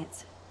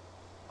clients.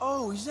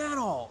 Oh, is that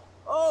all?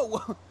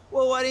 Oh,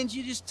 well, why didn't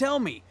you just tell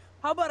me?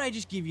 How about I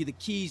just give you the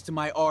keys to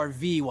my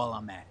RV while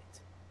I'm at it?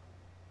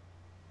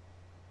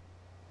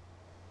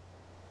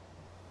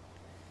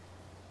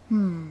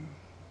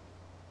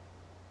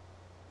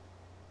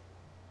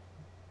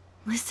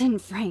 Listen,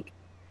 Frank.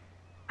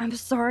 I'm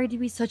sorry to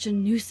be such a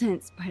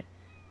nuisance, but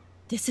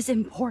this is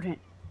important.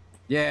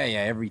 Yeah,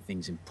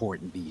 everything's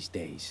important these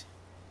days.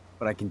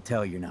 But I can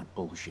tell you're not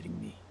bullshitting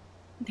me.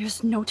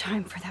 There's no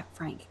time for that,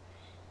 Frank.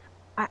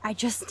 I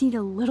just need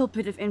a little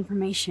bit of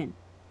information.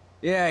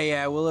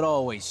 Yeah, well, it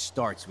always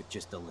starts with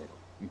just a little.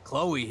 And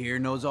Chloe here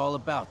knows all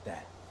about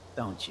that,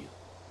 don't you?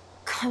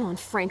 Come on,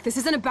 Frank, this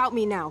isn't about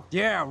me now.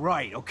 Yeah,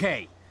 right,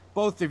 okay.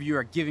 Both of you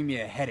are giving me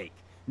a headache.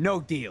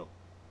 No deal.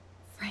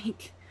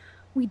 Frank,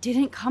 we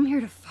didn't come here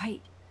to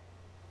fight.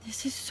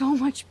 This is so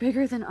much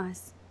bigger than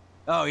us.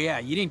 Oh yeah,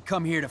 you didn't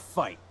come here to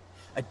fight.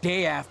 A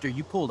day after,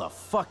 you pulled a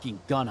fucking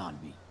gun on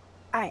me.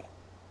 I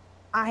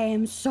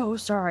am so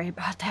sorry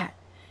about that.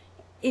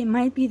 It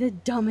might be the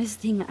dumbest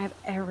thing I've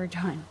ever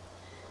done.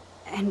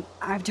 And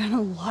I've done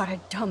a lot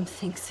of dumb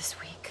things this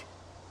week.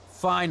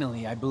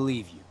 Finally, I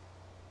believe you.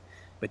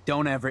 But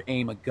don't ever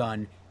aim a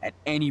gun at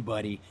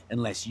anybody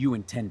unless you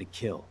intend to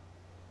kill.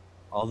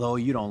 Although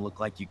you don't look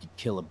like you could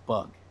kill a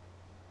bug.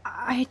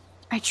 I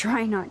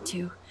try not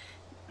to.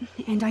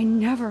 And I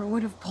never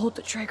would have pulled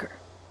the trigger.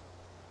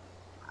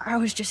 I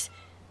was just...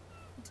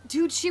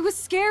 Dude, she was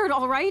scared,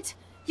 all right?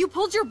 You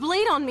pulled your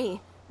blade on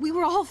me! We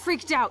were all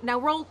freaked out, now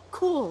we're all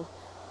cool.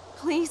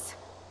 Please?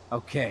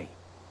 Okay,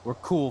 we're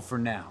cool for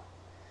now.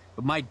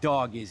 But my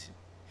dog isn't.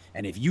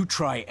 And if you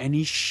try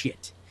any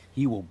shit,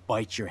 he will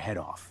bite your head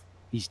off.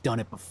 He's done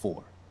it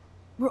before.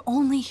 We're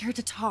only here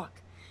to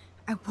talk.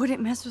 I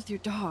wouldn't mess with your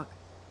dog.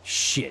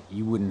 Shit,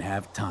 you wouldn't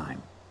have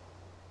time.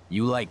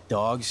 You like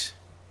dogs?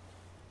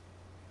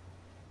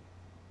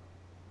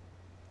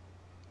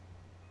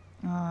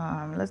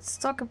 Let's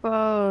talk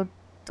about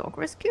dog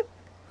rescue.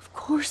 Of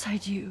course I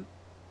do.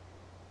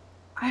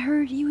 I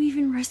heard you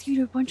even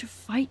rescued a bunch of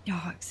fight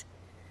dogs.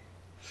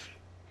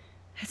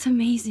 That's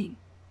amazing.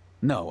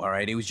 No,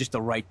 alright, it was just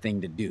the right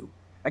thing to do.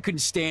 I couldn't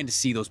stand to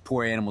see those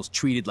poor animals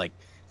treated like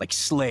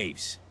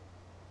slaves.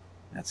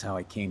 That's how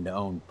I came to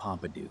own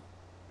Pompidou.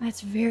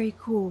 That's very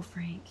cool,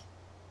 Frank.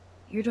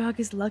 Your dog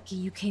is lucky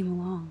you came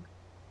along.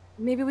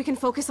 Maybe we can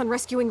focus on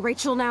rescuing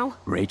Rachel now?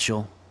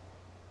 Rachel?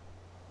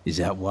 Is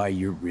that why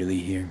you're really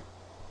here?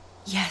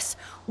 Yes,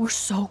 we're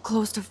so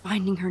close to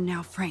finding her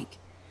now, Frank.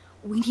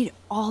 We need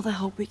all the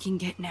help we can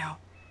get now.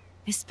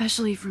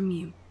 Especially from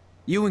you.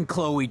 You and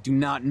Chloe do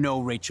not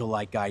know Rachel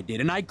like I did,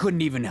 and I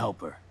couldn't even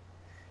help her.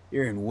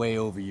 You're in way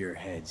over your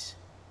heads.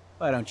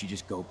 Why don't you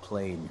just go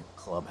play in your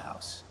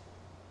clubhouse?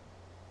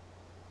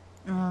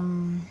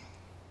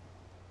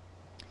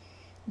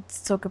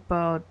 Let's talk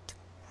about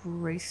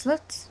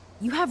bracelets.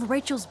 You have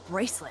Rachel's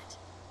bracelet.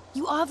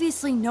 You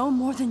obviously know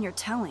more than you're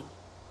telling.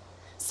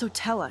 So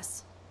tell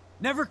us.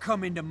 Never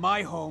come into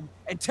my home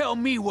and tell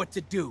me what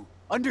to do.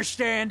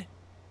 Understand?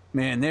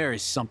 Man, there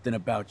is something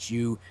about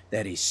you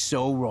that is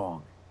so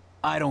wrong.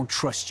 I don't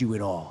trust you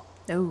at all.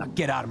 Oh. Now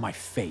get out of my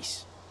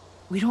face.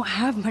 We don't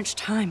have much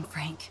time,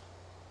 Frank.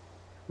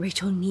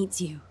 Rachel needs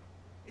you.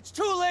 It's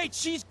too late.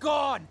 She's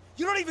gone.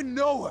 You don't even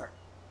know her.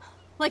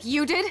 Like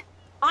you did?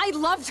 I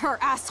loved her,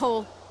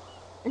 asshole!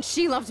 And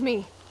she loved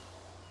me.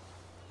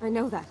 I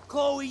know that.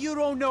 Chloe, you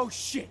don't know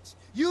shit.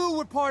 You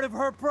were part of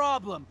her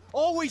problem.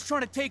 Always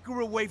trying to take her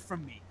away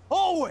from me.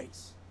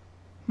 Always!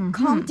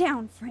 Calm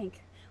down,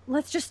 Frank.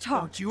 Let's just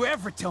talk. Don't you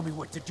ever tell me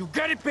what to do.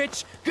 Get it,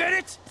 bitch? Get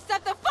it?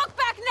 Step the fuck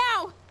back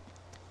now!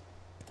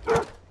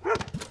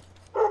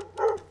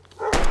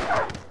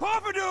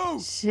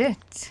 Pompidou!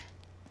 Shit.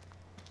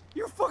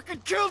 You fucking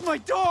killed my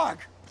dog!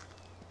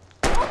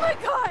 Oh my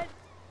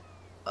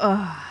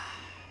god!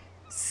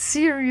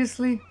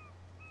 Seriously?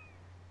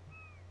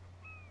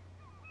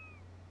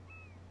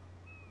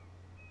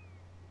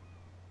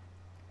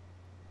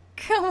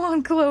 Come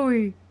on,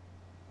 Chloe.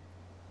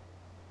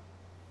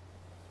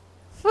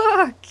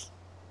 Fuck.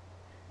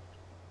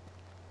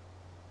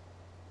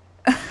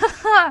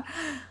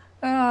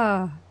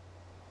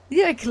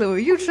 Yeah,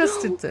 Chloe, you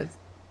just did that.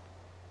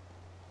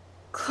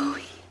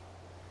 Chloe.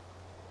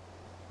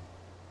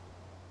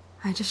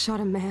 I just shot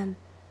a man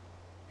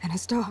and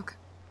his dog.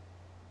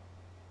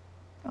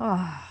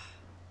 Ah.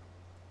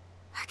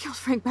 I killed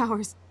Frank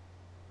Bowers.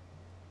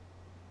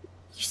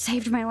 You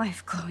saved my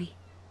life, Chloe.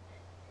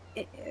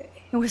 It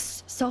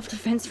was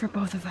self-defense for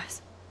both of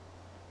us.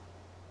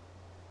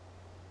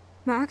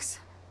 Max?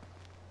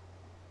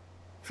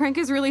 Frank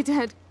is really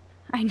dead.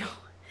 I know,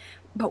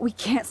 but we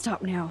can't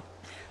stop now.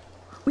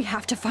 We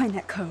have to find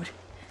that code.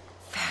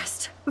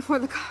 Fast. Before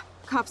the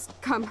cops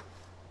come.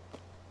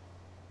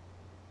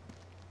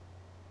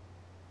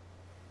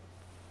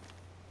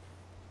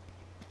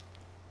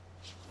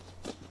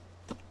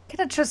 Can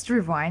I just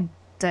rewind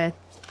that?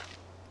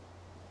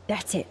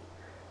 That's it.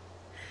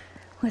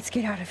 Let's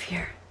get out of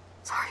here.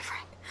 Sorry,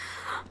 Frank.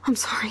 I'm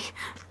sorry.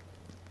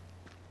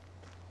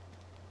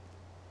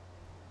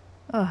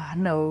 Oh,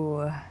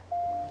 no.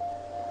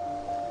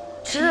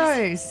 Jeez.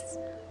 Christ.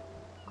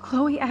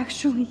 Chloe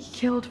actually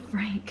killed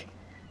Frank.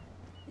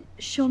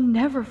 She'll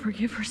never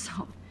forgive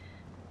herself.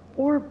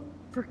 Or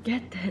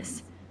forget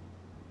this.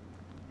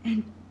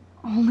 And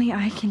only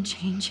I can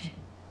change it.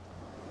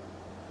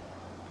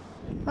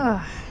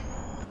 Ah.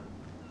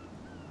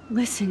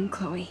 Listen,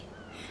 Chloe.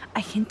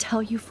 I can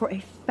tell you for a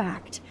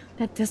fact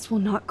that this will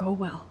not go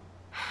well.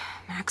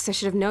 Max, I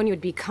should have known you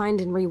would be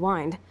kind and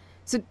rewind.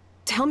 So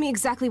tell me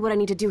exactly what I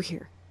need to do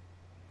here.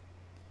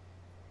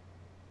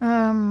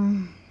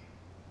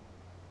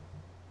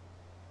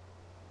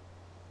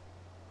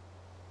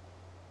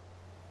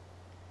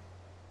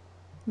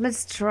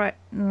 Let's try.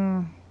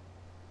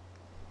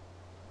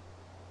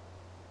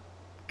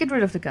 Get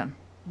rid of the gun.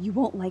 You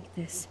won't like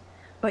this,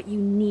 but you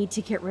need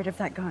to get rid of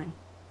that gun.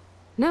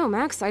 No,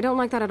 Max, I don't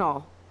like that at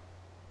all.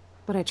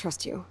 But I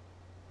trust you.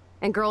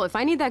 And girl, if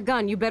I need that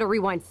gun, you better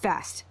rewind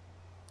fast.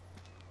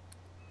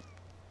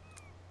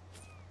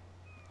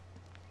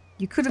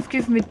 You could have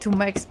given me to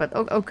Max, but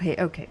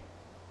okay.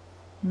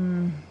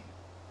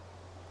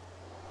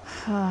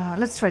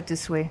 Let's try it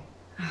this way.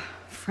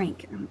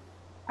 Frank,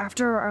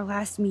 after our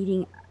last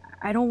meeting,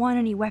 I don't want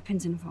any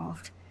weapons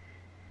involved.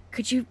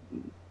 Could you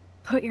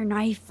put your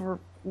knife or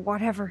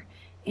whatever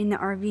in the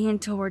RV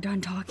until we're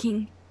done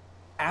talking?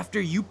 After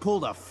you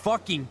pulled a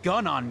fucking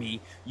gun on me,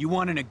 you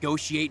want to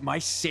negotiate my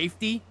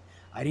safety?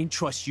 I didn't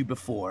trust you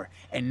before,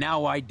 and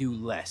now I do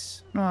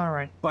less.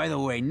 Alright. By the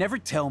way, never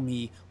tell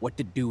me what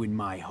to do in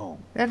my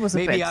home. That was a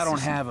Maybe bad I don't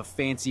decision. have a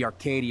fancy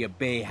Arcadia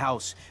Bay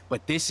house,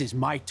 but this is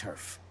my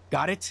turf.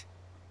 Got it?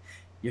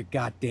 You're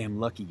goddamn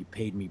lucky you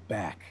paid me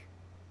back.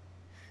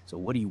 So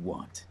what do you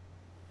want?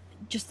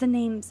 Just the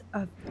names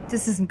of...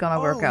 This isn't gonna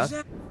work out.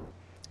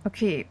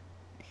 Okay.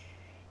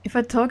 If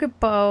I talk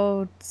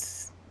about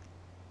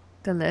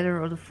the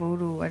letter or the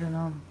photo, I don't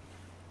know.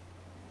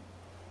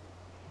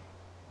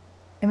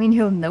 I mean,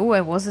 he'll know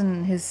I was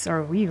in his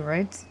RV,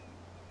 right?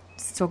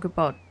 Let's talk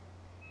about...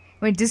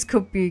 I mean, this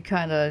could be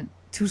kinda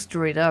too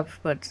straight up,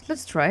 but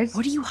let's try it.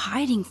 What are you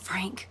hiding,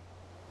 Frank?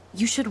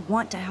 You should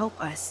want to help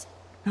us,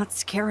 not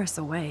scare us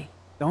away.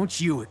 Don't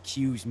you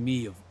accuse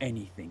me of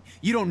anything.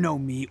 You don't know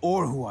me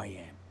or who I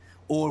am,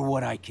 or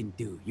what I can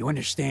do. You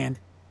understand?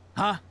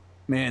 Huh?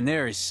 Man,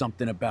 there is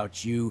something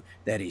about you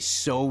that is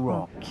so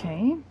wrong.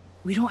 Okay.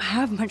 We don't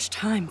have much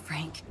time,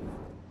 Frank.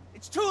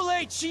 It's too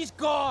late, she's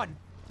gone!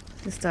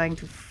 He's starting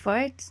to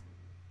fight.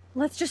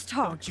 Let's just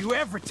talk. Don't you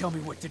ever tell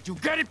me what to do.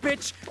 Get it,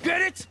 bitch? Get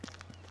it?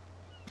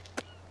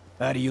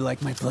 How do you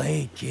like my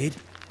blade, kid?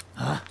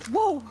 Huh?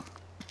 Whoa!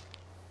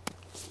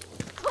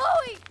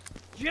 Chloe!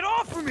 Get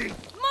off of me!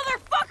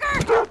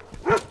 Motherfucker!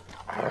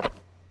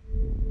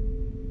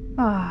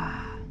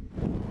 Ah.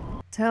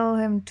 Tell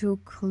him to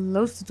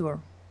close the door.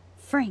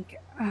 Frank,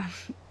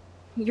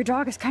 your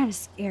dog is kind of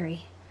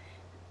scary.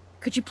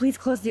 Could you please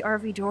close the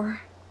RV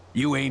door?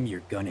 You aim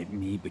your gun at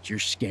me, but you're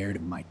scared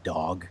of my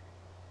dog?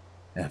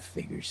 That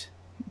figures.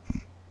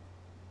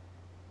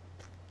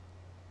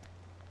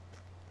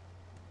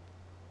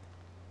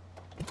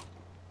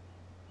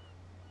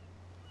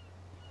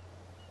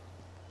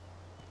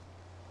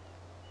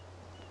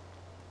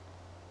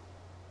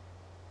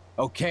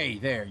 Okay,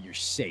 there, you're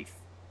safe.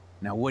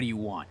 Now what do you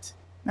want?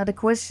 Now the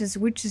question is,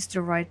 which is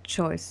the right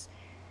choice?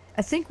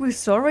 I think we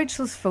saw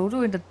Rachel's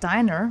photo in the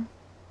diner.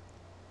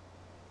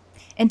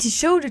 And he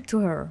showed it to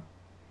her.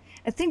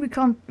 I think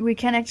we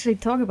can actually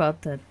talk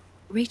about that.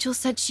 Rachel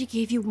said she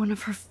gave you one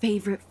of her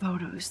favorite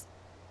photos.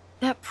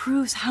 That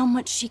proves how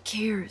much she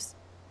cares.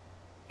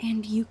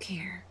 And you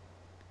care.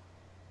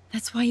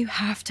 That's why you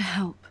have to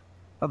help.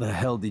 How the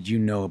hell did you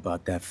know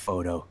about that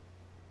photo?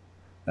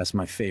 That's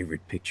my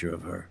favorite picture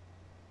of her.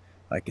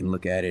 I can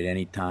look at it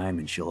any time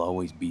and she'll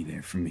always be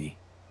there for me.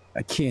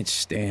 I can't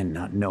stand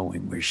not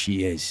knowing where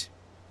she is.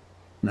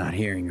 Not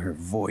hearing her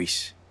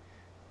voice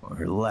or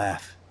her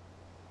laugh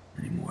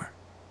anymore.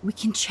 We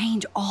can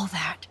change all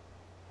that.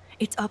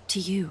 It's up to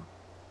you.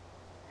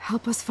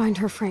 Help us find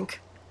her,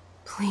 Frank.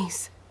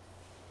 Please.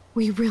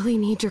 We really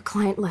need your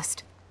client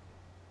list.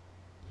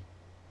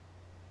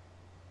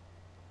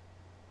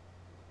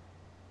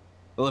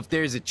 Well, if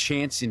there's a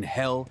chance in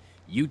hell,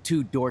 you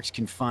two dorks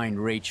can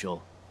find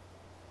Rachel.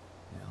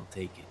 I'll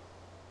take it.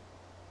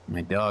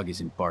 My dog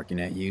isn't barking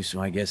at you,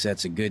 so I guess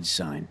that's a good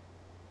sign.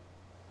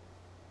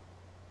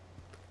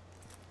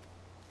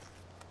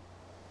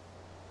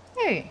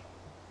 Hey.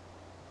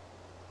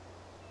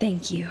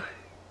 Thank you.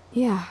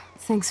 Yeah,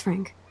 thanks,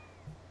 Frank.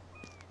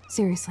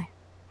 Seriously.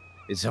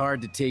 It's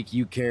hard to take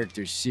you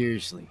characters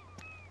seriously,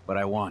 but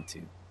I want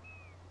to.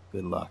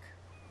 Good luck.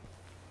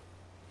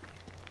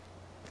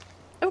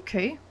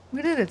 Okay,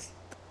 we did it.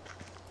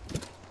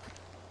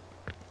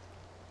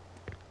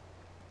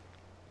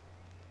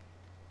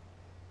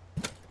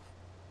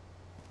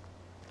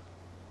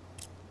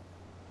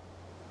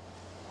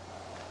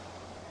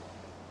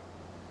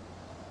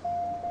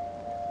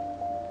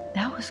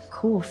 That was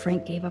cool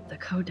Frank gave up the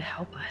code to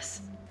help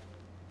us.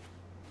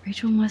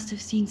 Rachel must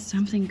have seen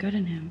something good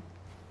in him.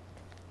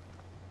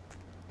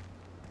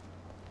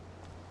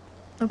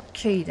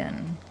 Okay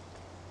then.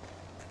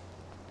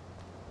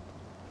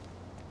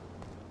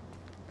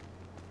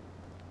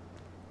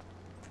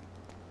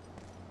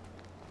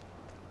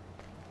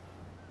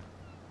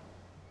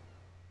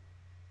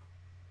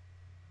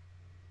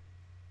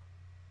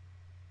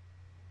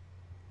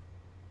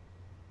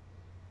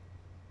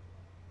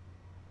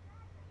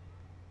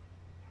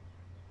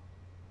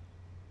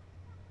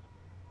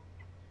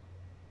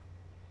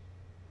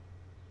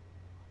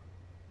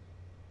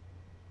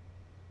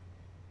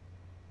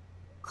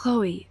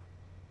 Chloe,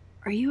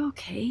 are you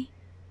okay?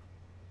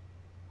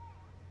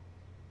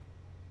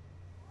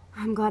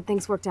 I'm glad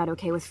things worked out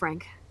okay with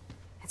Frank.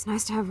 It's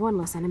nice to have one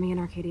less enemy in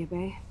Arcadia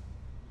Bay.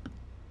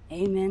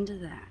 Amen to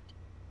that.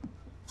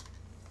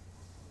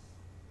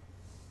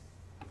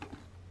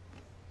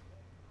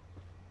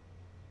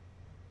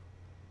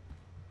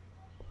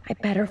 I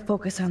better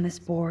focus on this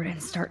board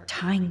and start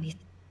tying these.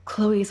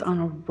 Chloe's on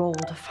a roll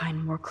to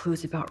find more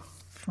clues about...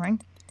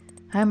 Frank?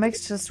 Hi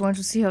Max, just wanted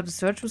to see how the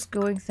search was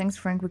going. Thanks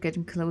Frank, we're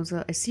getting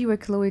closer. I see where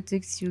Chloe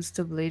digs you.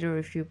 Stop later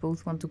if you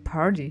both want to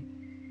party.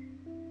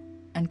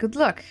 And good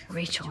luck.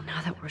 Rachel,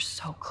 now that we're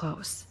so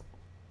close.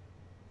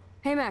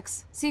 Hey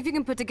Max, see if you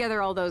can put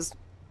together all those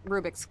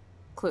Rubik's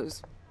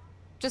clues.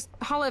 Just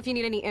holla if you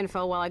need any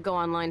info while I go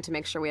online to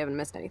make sure we haven't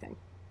missed anything.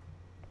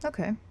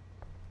 Okay.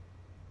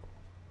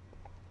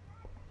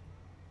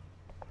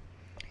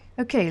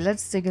 Okay,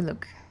 let's take a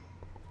look.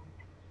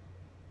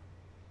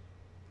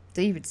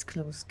 David's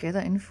clues. Gather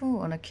info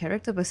on a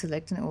character by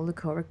selecting all the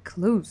correct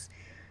clues.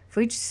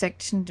 For each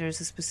section,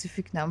 there's a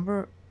specific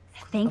number.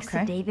 Thanks Okay.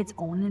 to David's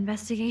own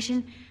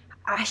investigation,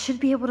 I should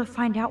be able to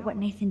find out what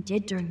Nathan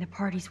did during the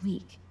party's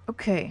week.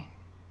 Okay.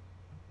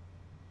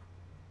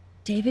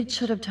 David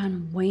should have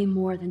done way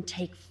more than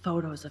take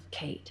photos of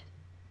Kate.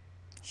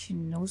 She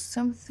knows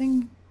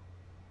something.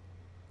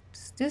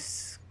 What's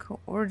this?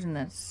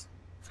 Coordinates.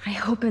 I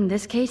hope in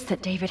this case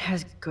that David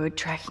has good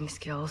tracking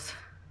skills.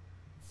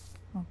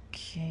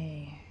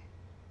 Okay.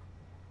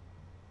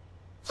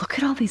 Look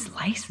at all these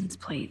license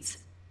plates.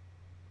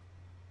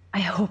 I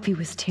hope he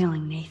was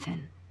tailing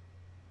Nathan.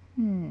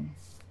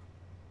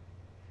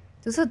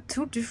 Those are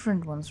two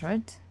different ones,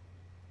 right?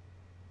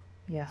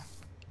 Yeah.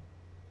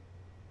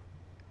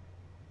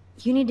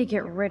 You need to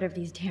get rid of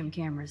these damn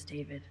cameras,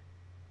 David.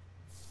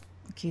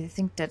 Okay, I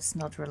think that's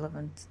not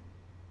relevant.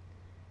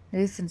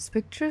 Nathan's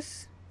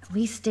pictures? At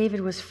least David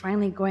was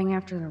finally going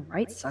after the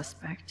right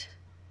suspect.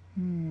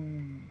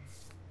 Then,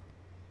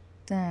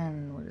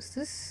 what is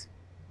this?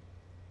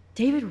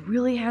 David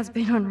really has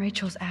been on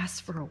Rachel's ass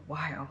for a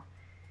while.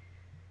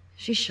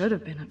 She should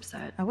have been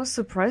upset. I was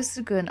surprised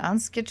to get an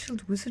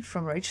unscheduled visit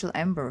from Rachel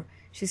Amber.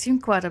 She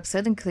seemed quite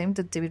upset and claimed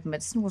that David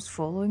Madsen was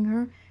following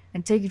her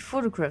and taking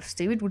photographs.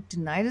 David would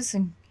deny this,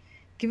 and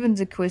given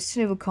the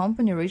questionable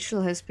company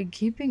Rachel has been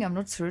keeping, I'm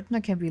not certain I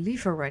can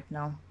believe her right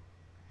now.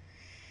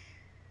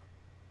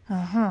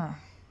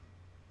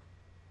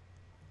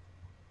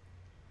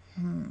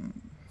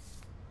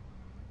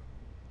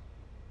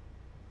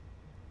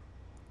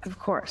 Of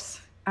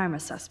course, I'm a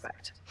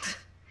suspect.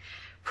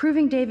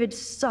 Proving David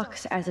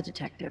sucks as a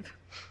detective.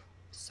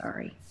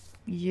 Sorry.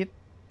 Yep.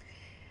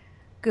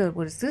 Good,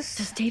 what is this?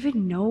 Does David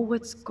know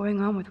what's going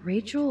on with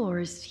Rachel, or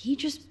is he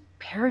just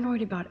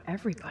paranoid about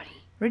everybody?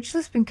 Rachel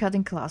has been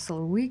cutting class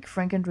all week.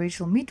 Frank and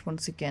Rachel meet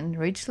once again.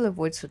 Rachel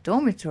avoids her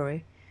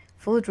dormitory.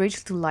 Followed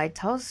Rachel to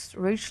Lighthouse.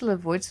 Rachel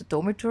avoids the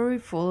dormitory.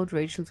 Followed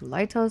Rachel to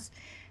Lighthouse.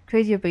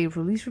 Cradia Bay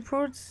police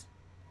reports.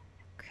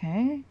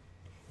 Okay.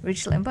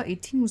 Rachel Amber,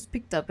 18, was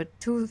picked up at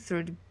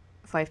 2:35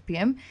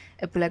 p.m.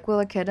 at Blackwell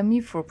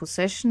Academy for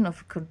possession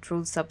of a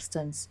controlled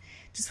substance.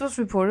 This was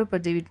reported by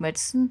David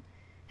Madsen,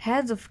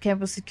 head of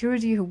campus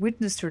security, who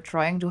witnessed her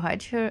trying to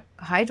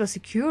hide or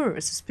secure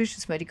a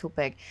suspicious medical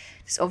bag.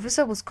 This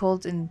officer was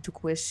called in to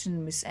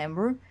question Miss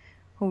Amber,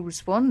 who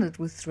responded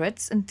with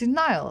threats and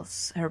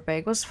denials. Her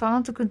bag was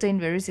found to contain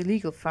various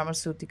illegal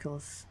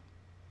pharmaceuticals.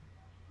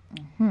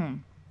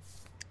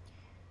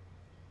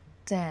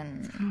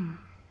 Then...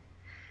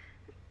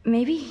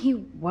 Maybe he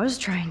was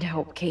trying to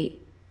help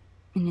Kate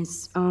in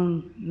his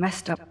own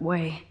messed up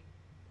way.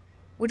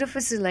 What if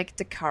we select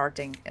the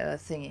carding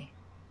thingy?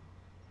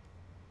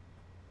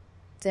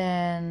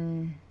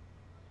 Then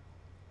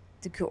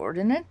the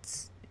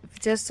coordinates? If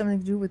it has something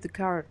to do with the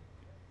card.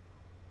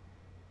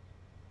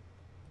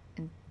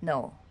 And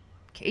no.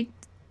 Kate?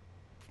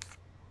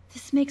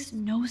 This makes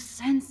no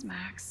sense,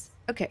 Max.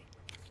 Okay.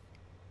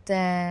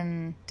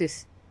 Then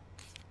this.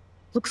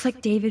 Looks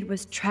like David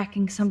was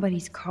tracking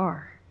somebody's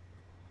car.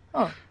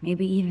 Oh.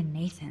 Maybe even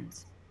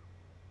Nathan's.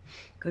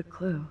 Good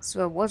clue.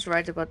 So I was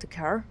right about the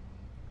car.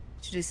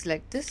 Should I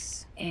select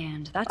this?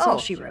 And that's all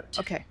she wrote.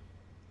 Okay.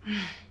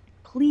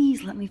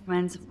 Please let me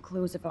find some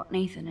clues about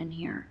Nathan in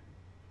here.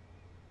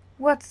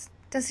 What?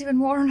 There's even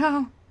more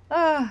now?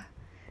 Ah.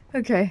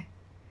 Okay.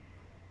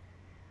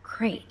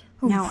 Great.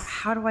 Oof. Now,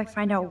 how do I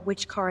find out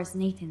which car is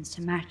Nathan's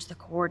to match the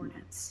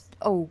coordinates?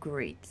 Oh,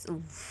 great.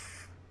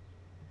 Oof.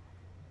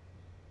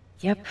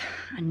 Yep,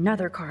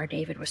 another car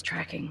David was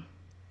tracking.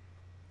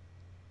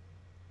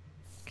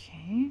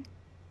 Okay.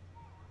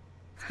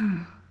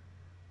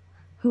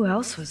 Who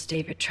else was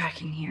David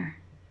tracking here?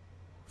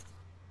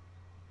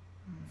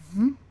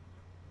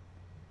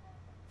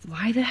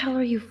 Why the hell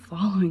are you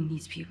following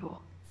these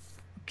people?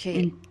 Okay.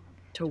 And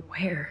to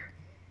where?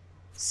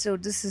 So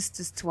this is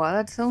this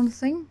Twilight Zone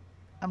thing.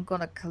 I'm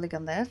gonna click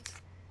on that.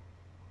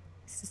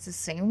 Is this the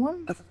same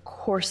one? Of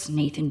course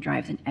Nathan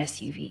drives an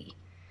SUV.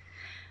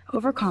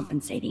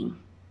 Overcompensating,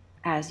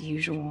 as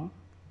usual.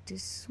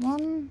 This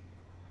one?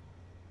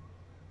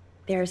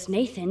 There's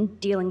Nathan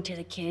dealing to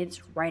the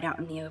kids right out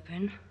in the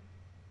open.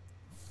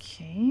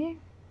 Okay.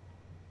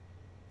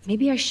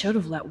 Maybe I should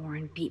have let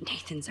Warren beat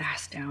Nathan's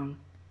ass down.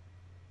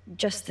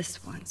 Just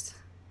this once.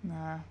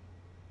 Nah.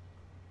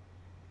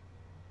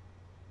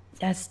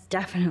 That's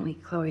definitely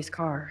Chloe's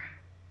car.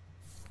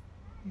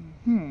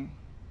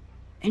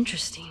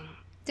 Interesting.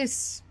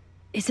 This.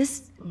 Is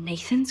this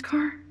Nathan's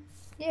car?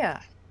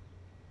 Yeah.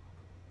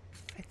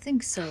 I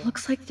think so.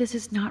 Looks like this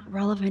is not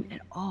relevant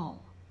at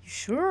all. You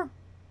sure?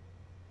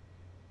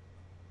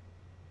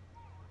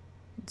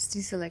 Let's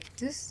deselect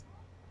this.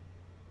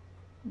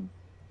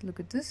 Look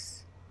at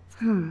this.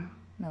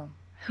 No.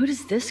 Who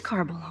does this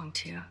car belong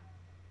to?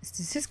 Is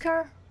this his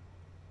car?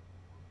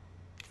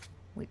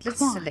 Wait, let's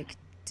Come on. select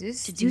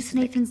this. Deduce deselect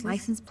Nathan's this.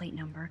 license plate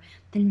number,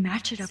 then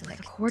match it up with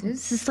Select the coordinates.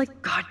 this. This is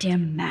like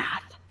goddamn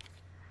math.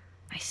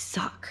 I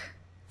suck.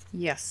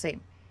 Yeah,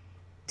 same.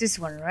 This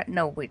one, right?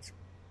 No, wait.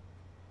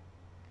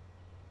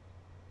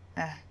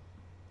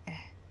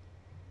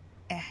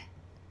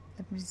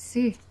 Let me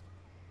see.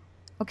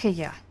 Okay,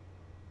 yeah.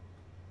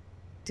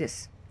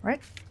 This, right?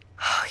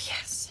 Oh,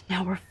 yes.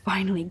 Now we're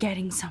finally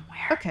getting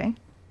somewhere. Okay.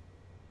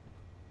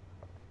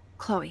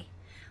 Chloe,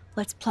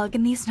 let's plug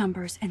in these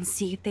numbers and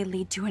see if they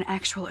lead to an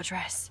actual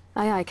address.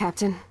 Aye, aye,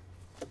 Captain.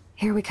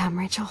 Here we come,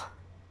 Rachel.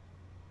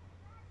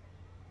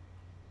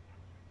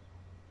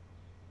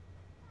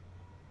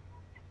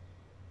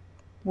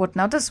 What,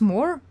 now there's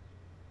more?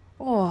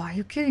 Oh, are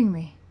you kidding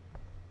me?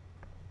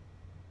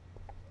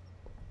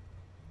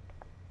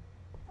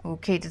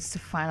 Okay, that's the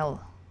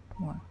final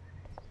one.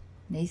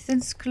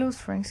 Nathan's close,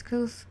 Frank's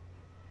close.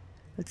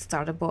 Let's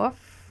start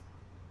above.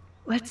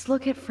 Let's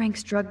look at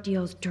Frank's drug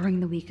deals during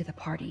the week of the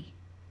party.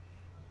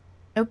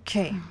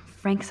 Okay.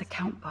 Frank's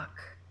account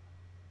book.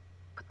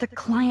 But the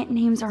client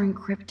names are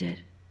encrypted.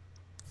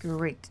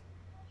 Great.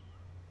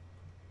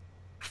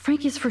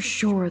 Frank is for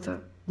sure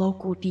the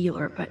local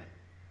dealer, but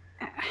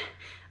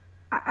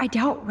I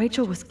doubt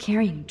Rachel was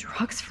carrying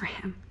drugs for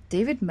him.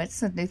 David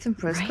Madsen and Nathan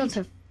Prescott Right.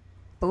 have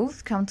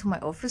both come to my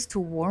office to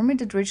warn me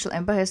that Rachel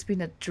Amber has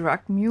been a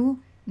drug mule,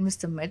 in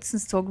Mr.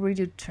 Madsen's talk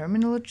radio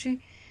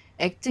terminology,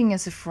 acting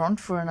as a front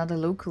for another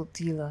local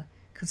dealer.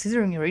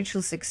 Considering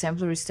Rachel's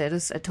exemplary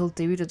status, I told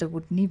David that I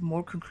would need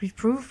more concrete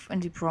proof,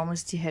 and he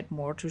promised he had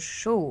more to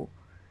show.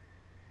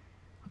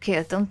 Okay,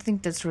 I don't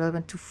think that's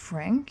relevant to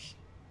Frank.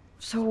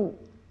 So,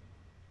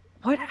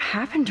 what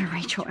happened to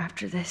Rachel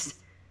after this?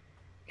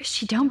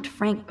 She dumped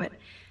Frank, but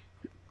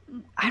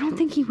I don't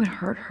think he would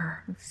hurt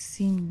her. I've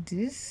seen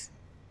this.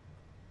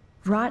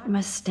 Rot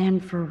must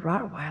stand for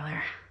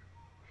Rottweiler.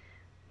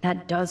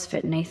 That does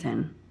fit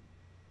Nathan.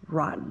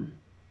 Rotten.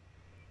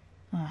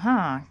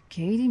 Aha,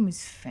 Katie,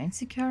 Miss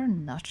Fancy Car,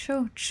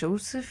 Nacho,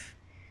 Joseph,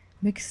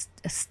 Mixed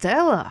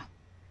Estella,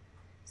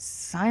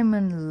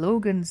 Simon,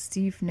 Logan,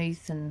 Steve,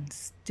 Nathan,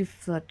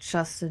 Stifler,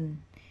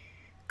 Justin,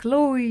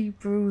 Chloe,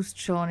 Bruce,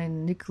 Johnny,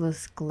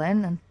 Nicholas,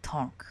 Glenn, and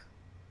Tonk.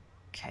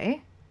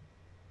 Okay.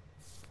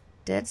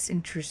 That's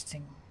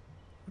interesting.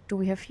 What do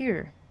we have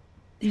here?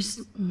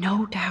 There's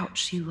no doubt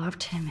she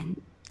loved him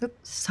in Yep.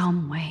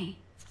 some way.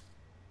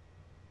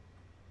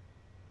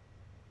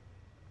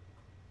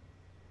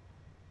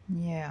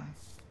 Yeah.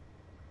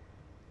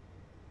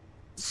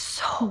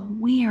 So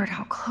weird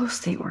how close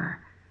they were.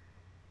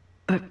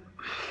 But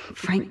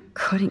Frank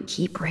couldn't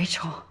keep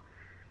Rachel.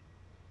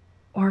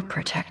 Or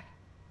protect.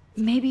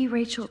 Maybe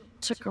Rachel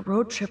took a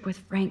road trip with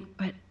Frank,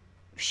 but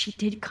she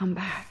did come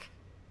back.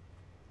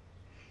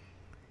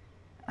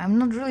 I'm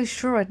not really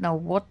sure right now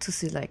what to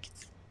select.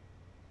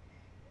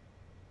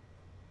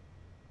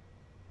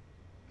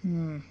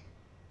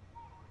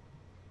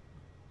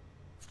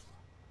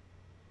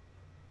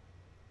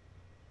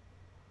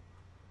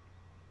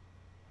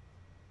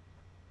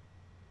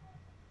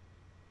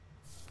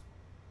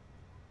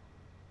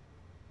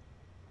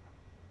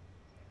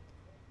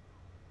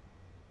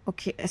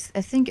 Okay,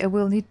 I think I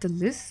will need the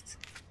list.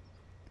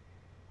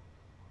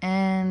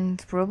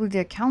 And probably the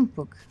account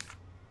book.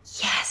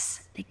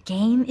 Yes, the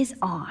game is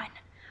on.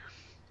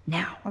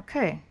 Now,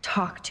 Okay.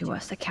 talk to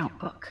us, account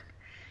book.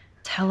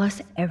 Tell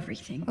us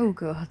everything. Oh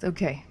god,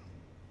 okay.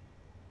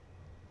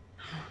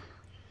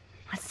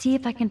 Let's see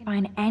if I can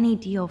find any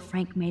deal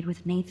Frank made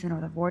with Nathan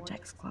or the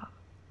Vortex Club.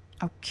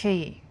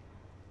 Okay.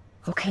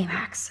 Okay,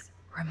 Max.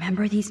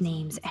 Remember these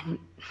names and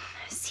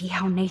see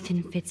how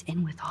Nathan fits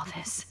in with all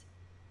this.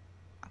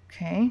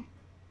 Okay.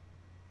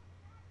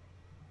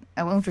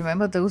 I won't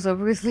remember those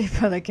obviously,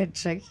 but I can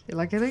check,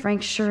 luckily.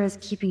 Frank sure is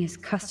keeping his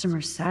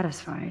customers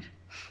satisfied.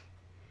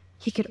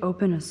 He could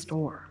open a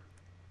store.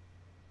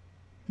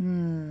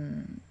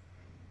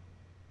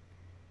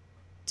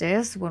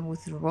 There's one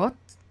with Rod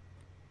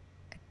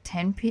at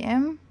 10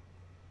 p.m.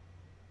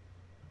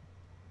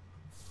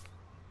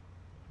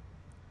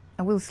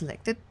 I will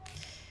select it.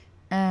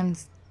 And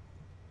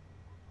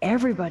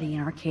Everybody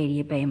in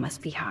Arcadia Bay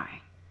must be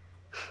high.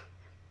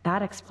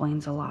 That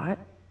explains a lot.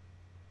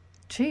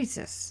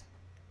 Jesus.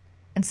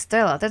 And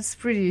Stella, that's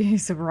pretty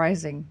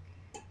surprising.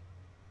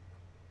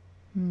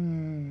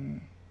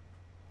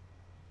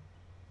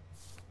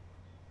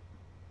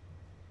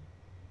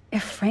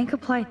 If Frank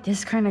applied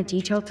this kind of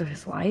detail to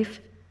his life,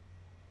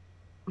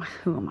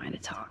 who am I to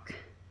talk?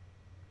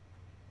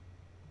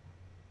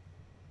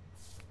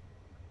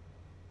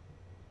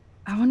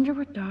 I wonder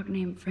what dog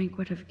name Frank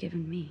would have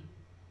given me.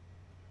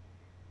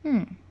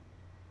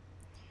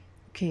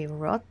 Okay,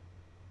 Rod.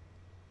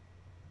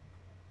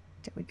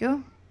 There we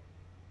go.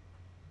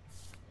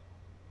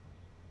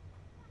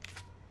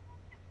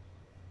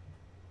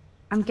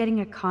 I'm getting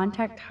a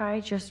contact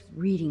high just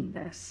reading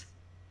this.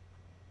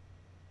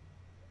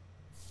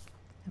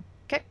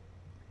 Okay.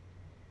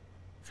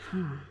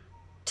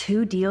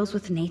 2 deals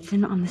with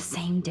Nathan on the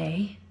same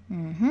day?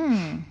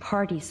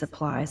 Party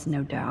supplies,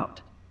 no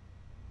doubt.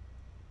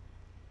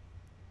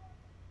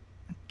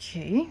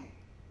 Okay.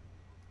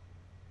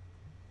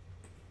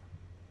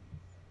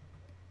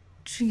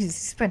 Jesus,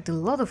 he spent a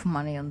lot of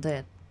money on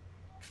that.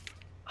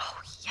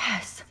 Oh,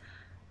 yes.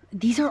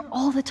 These are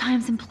all the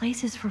times and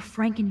places for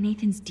Frank and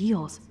Nathan's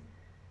deals.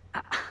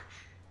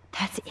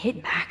 That's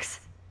it, Max.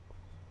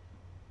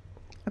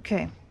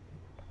 Okay.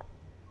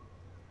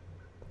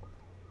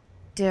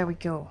 There we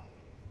go.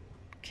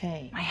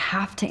 Okay. I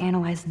have to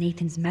analyze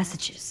Nathan's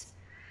messages.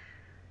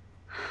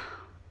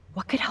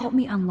 What could help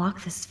me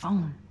unlock this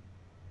phone?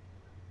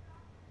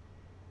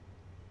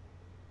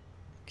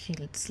 Okay,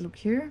 let's look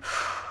here.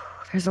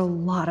 There's a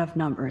lot of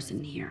numbers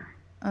in here.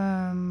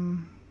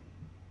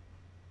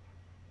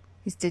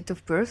 His date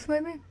of birth,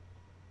 maybe?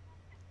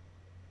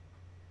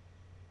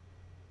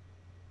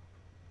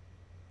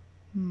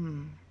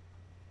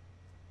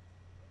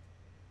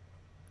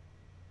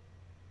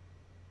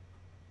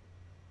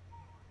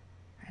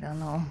 I don't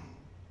know.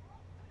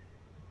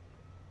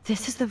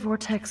 This is the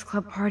Vortex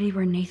Club party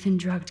where Nathan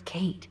drugged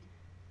Kate.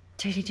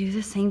 Did he do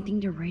the same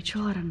thing to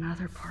Rachel at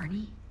another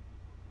party?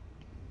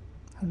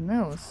 Who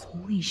knows?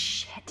 Holy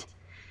shit.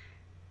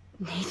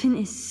 Nathan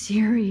is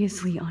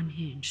seriously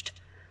unhinged.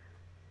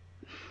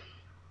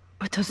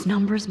 But those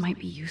numbers might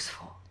be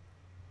useful.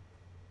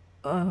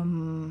 I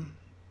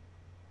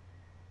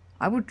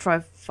would try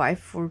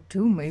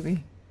 542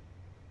 maybe.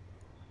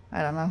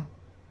 I don't know.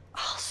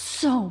 Oh,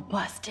 so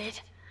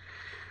busted.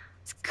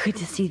 It's good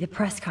to see the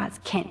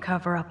Prescotts can't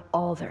cover up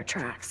all their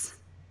tracks.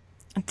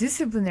 A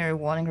disciplinary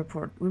warning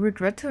report. We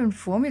regret to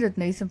inform you that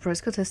Nathan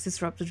Prescott has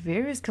disrupted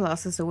various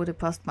classes over the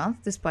past month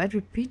despite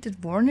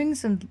repeated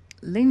warnings and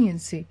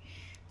leniency.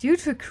 Due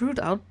to a crude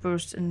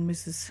outburst in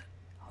Mrs.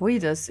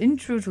 Hoida's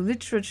Intro to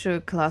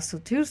Literature class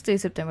on Tuesday,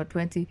 September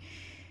 20,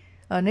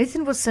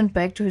 Nathan was sent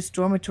back to his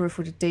dormitory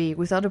for the day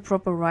without a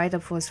proper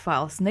write-up for his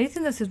files.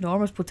 Nathan has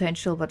enormous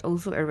potential but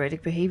also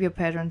erratic behavior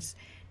patterns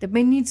that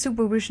may need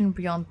supervision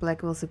beyond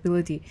Blackwell's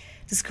ability.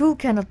 The school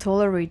cannot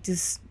tolerate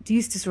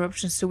these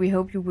disruptions, so we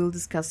hope you will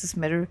discuss this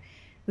matter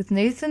with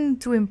Nathan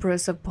to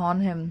impress upon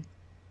him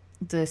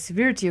the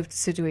severity of the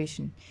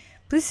situation.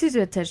 Please see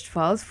the attached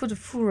files for the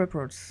full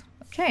reports.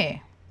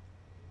 Okay.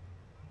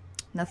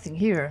 Nothing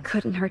here.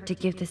 Couldn't hurt to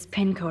give this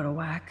pin code a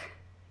whack.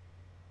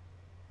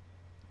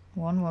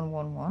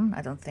 1111?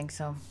 I don't think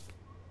so.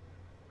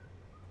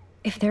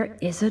 If there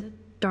is a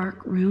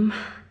dark room,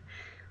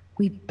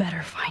 we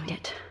better find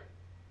it.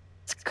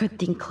 It's a good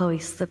thing Chloe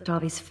slipped all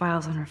these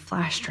files on her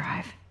flash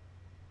drive.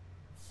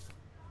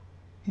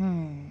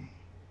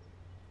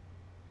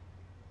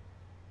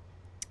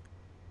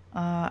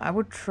 I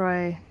would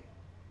try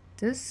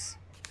this,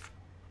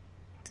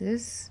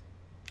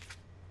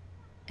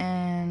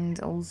 and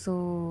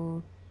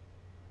also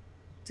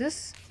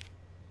this,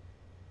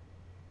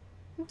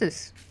 and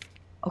this.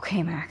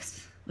 Okay,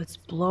 Max. Let's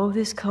blow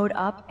this code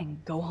up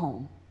and go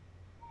home.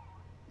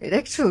 It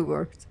actually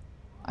worked.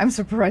 I'm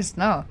surprised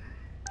now.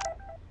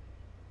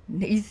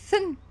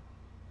 Nathan?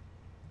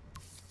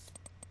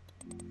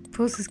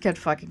 Pussycat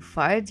fucking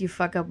fight. You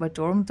fuck up my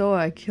dorm door,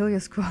 I kill your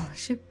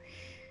scholarship.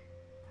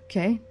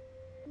 Okay.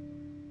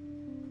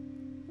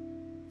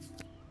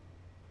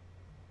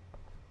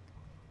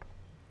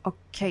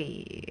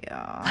 Okay.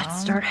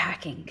 Let's start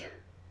hacking.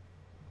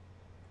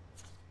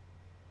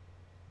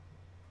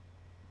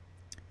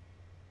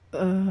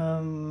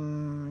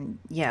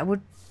 Yeah, I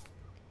would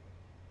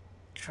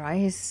try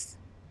his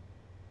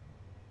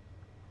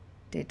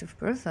date of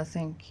birth, I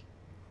think.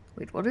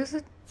 Wait, what is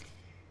it?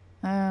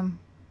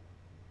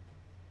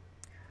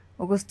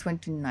 August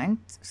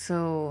 29th,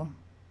 so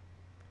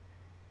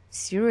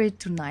 08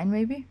 to 9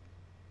 maybe?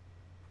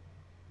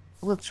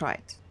 We'll try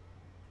it.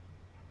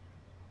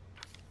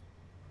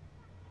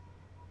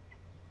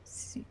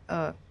 See,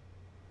 what?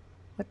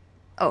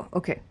 Oh,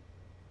 okay.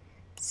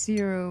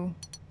 0,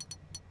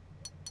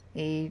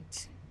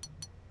 8,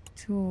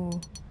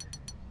 2,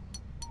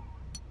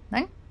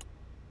 9?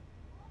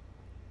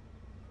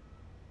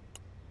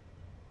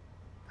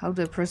 How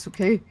do I press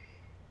OK?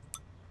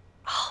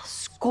 Oh,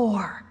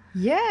 score!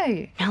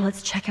 Yay! Now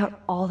let's check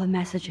out all the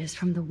messages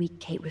from the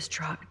week Kate was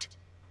drugged.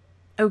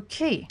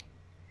 Okay.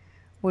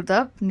 What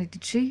up,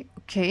 Nitichi?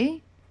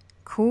 Okay.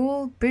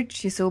 Cool.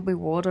 Bitch, you sold me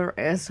water,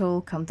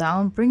 asshole. Come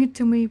down. Bring it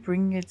to me.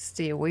 Bring it.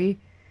 Stay away.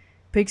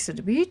 Pigs at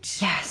the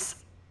beach?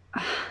 Yes.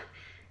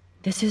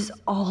 This is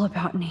all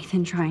about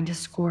Nathan trying to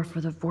score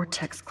for the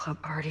Vortex Club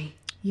party.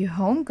 You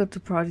home? Got to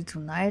party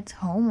tonight.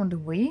 Home on the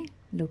way?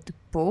 Load the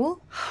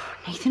bowl?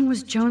 Nathan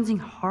was jonesing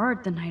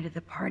hard the night of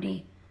the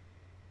party.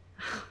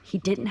 He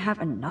didn't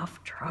have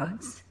enough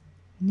drugs.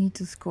 Need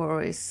to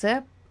score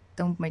ASAP.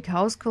 Don't make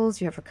house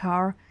calls. You have a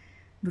car.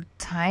 No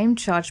time.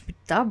 Charge me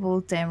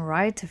double. Damn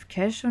right. Have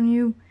cash on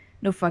you.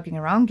 No fucking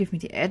around. Give me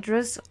the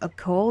address. I'll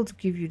call to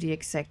give you the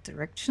exact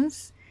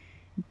directions.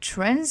 In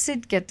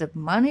transit. Get the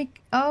money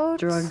out.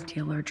 Drug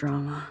dealer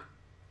drama.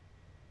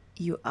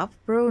 You up,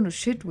 bro? No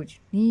shit. What you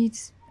need.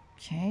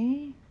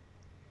 Okay.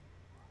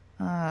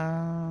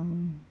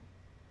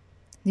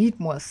 Need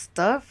more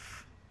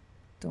stuff.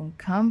 Don't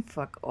come.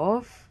 Fuck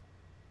off.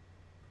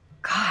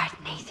 God,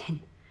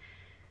 Nathan.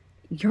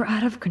 You're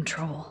out of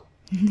control.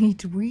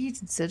 Need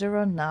weed,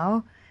 etc.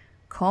 Now.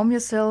 Calm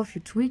yourself.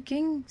 You're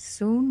tweaking.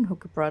 Soon.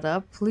 Hook a brother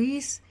up,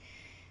 please.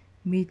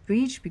 Meet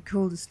beach. Be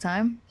cool this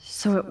time.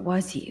 So it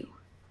was you.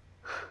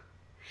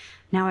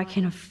 Now I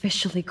can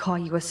officially call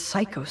you a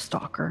psycho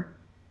stalker.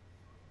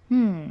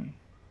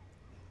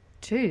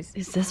 Jeez.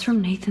 Is this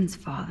from Nathan's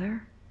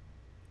father?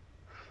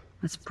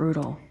 That's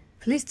brutal.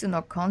 Please do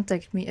not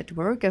contact me at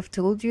work. I've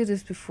told you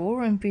this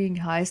before, and being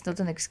high is not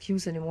an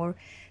excuse anymore.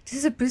 This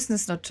is a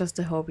business, not just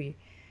a hobby.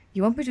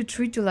 You want me to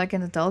treat you like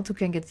an adult who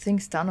can get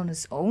things done on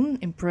his own?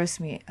 Impress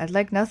me. I'd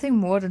like nothing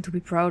more than to be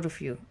proud of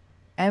you.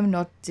 I'm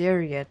not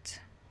there yet.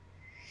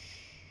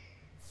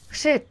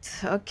 Shit,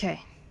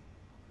 okay.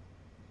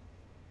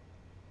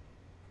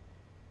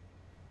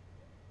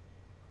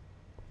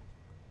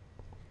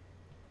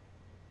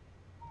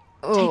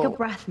 Take a Oh,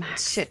 breath,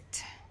 Max.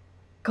 shit.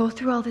 Go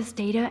through all this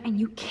data and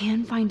you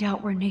can find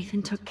out where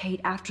Nathan took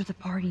Kate after the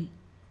party.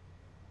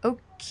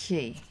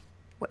 Okay.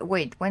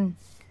 Wait, when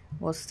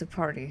was the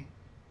party?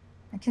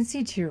 I can see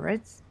it here,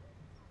 right?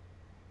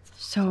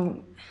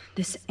 So,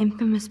 this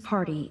infamous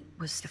party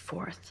was the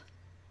 4th.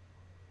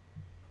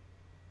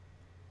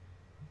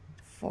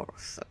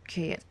 4th.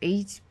 Okay, at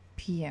 8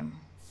 p.m.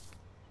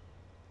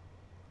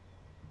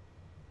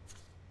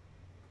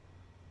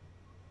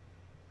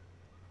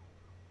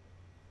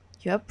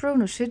 You up, bro?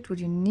 No shit, what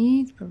you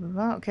need? Blah, blah,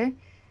 blah. Okay.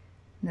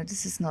 No,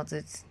 this is not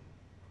it.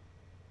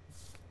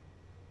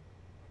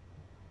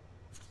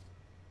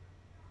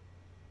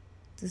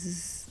 This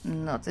is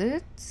not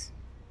it.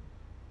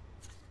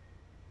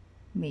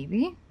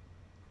 Maybe.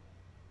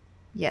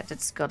 Yeah,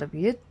 that's gotta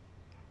be it.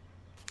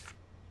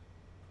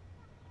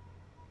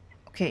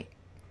 Okay.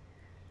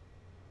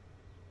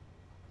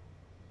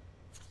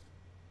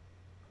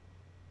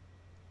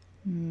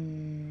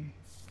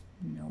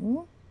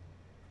 No.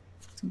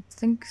 Don't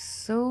think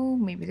so.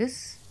 Maybe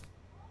this.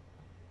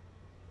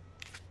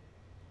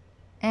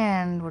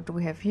 And what do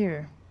we have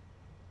here?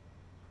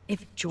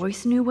 If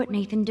Joyce knew what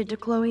Nathan did to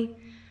Chloe,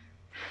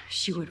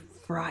 she would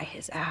fry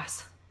his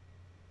ass.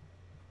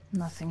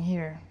 Nothing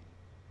here.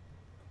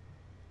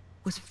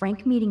 Was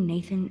Frank meeting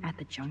Nathan at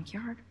the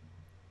junkyard?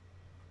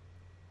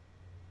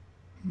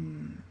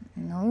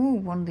 No,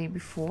 one day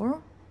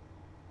before.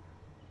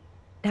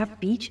 That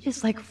beach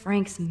is like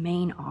Frank's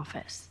main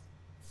office.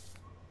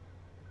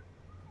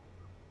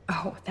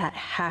 Oh, that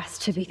has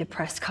to be the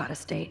Prescott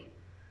estate.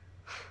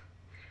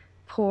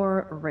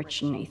 Poor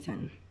rich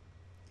Nathan.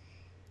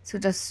 So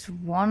there's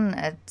one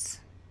at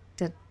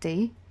that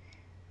day,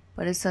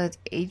 but it's at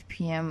 8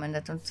 p.m. and I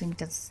don't think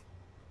that's...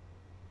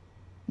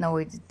 No,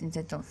 I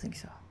don't think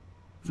so.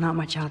 Not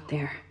much out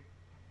there.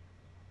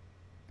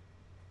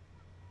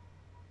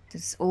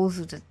 There's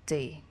also that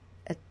day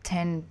at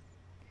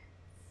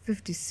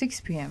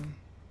 10:56 p.m.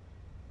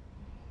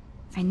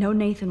 I know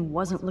Nathan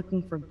wasn't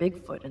looking for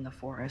Bigfoot in the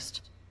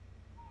forest.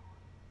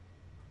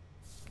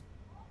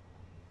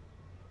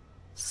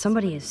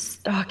 Somebody is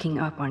stocking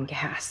up on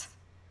gas.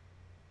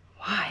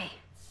 Why?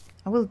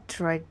 I will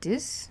try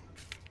this.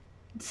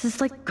 This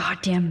is like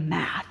goddamn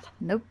math.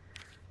 Nope.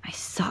 I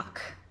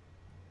suck.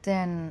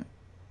 Then...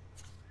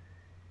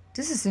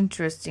 This is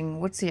interesting.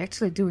 What's he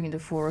actually doing in the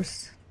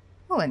forest?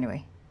 Well,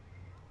 anyway.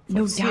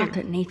 No What's doubt here?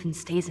 that Nathan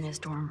stays in his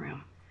dorm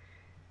room.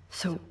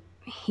 So,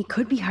 he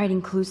could be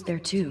hiding clues there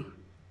too.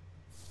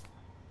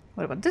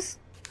 What about this?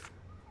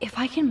 If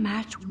I can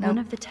match one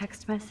Nope. of the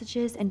text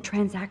messages and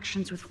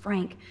transactions with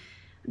Frank,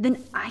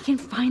 then I can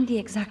find the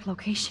exact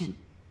location.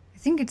 I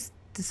think it's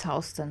this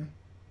house then.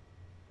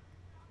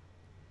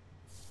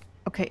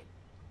 Okay.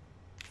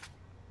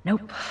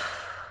 Nope.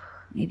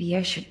 Maybe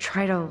I should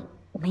try to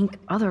link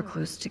other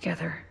clues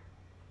together.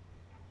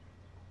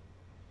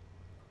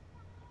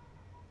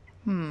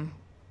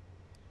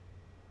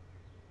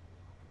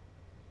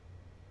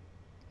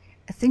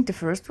 I think the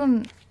first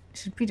one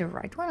should be the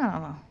right one. I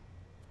don't know.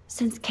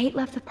 Since Kate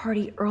left the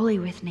party early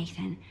with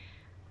Nathan,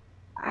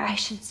 I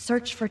should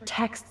search for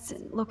texts,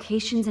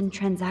 locations, and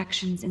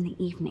transactions in the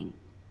evening.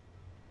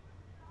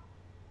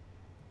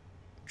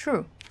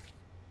 True.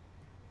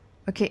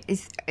 Okay,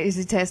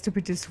 it has to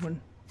be this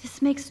one.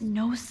 This makes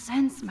no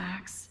sense,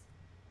 Max.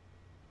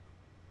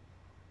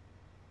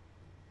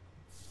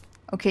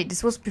 Okay,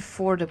 this was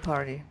before the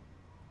party.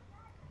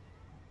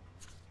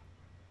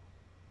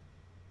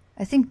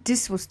 I think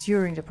this was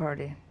during the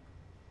party.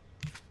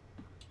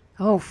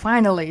 Oh,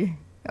 finally.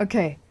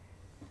 Okay.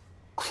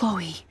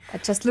 Chloe, I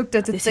just looked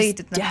at the this is date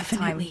and not the time.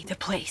 definitely the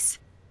place.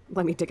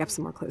 Let me dig up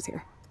some more clues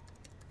here.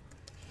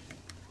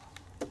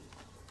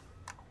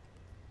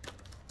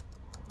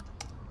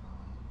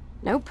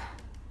 Nope.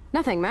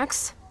 Nothing,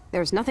 Max.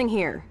 There's nothing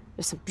here.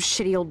 Just some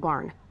shitty old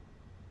barn.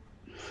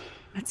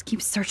 Let's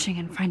keep searching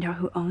and find out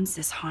who owns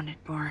this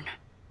haunted barn.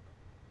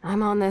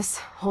 I'm on this.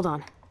 Hold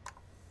on.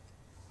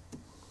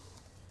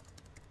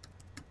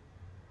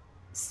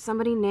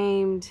 Somebody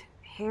named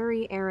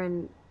Harry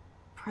Aaron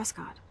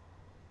Prescott.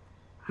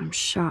 I'm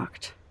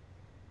shocked.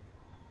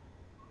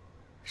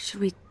 Should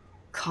we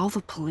call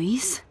the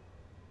police?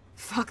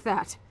 Fuck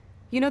that.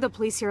 You know the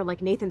police here are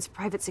like Nathan's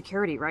private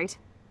security, right?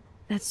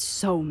 That's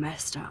so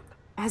messed up.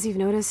 As you've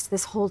noticed,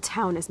 this whole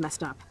town is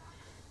messed up.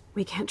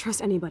 We can't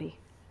trust anybody,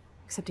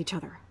 except each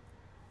other.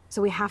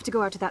 So we have to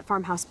go out to that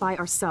farmhouse by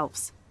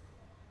ourselves.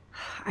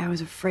 I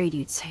was afraid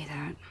you'd say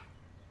that.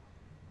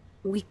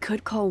 We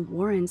could call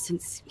Warren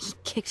since he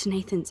kicked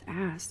Nathan's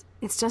ass.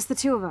 It's just the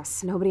two of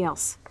us, nobody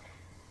else.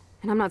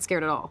 And I'm not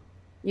scared at all.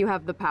 You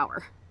have the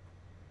power.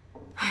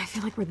 I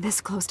feel like we're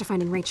this close to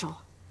finding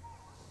Rachel.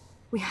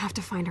 We have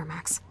to find her,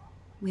 Max.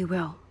 We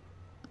will.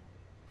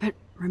 But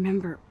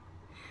remember,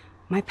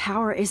 my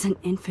power isn't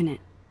infinite.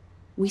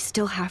 We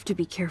still have to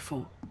be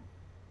careful.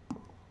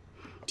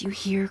 Do you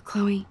hear,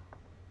 Chloe?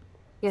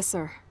 Yes,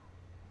 sir.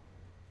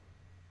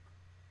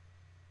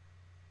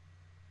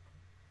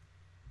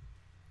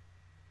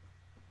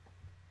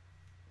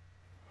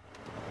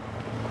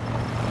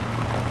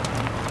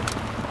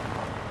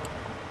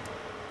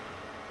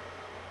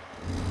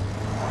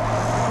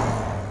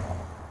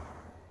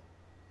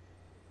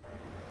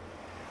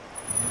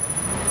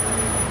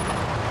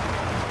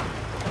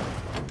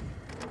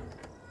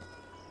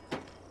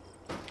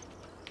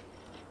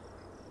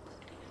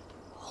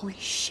 Holy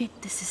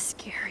shit, this is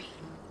scary.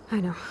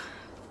 I know.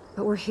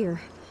 But we're here.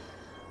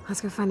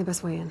 Let's go find the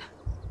best way in.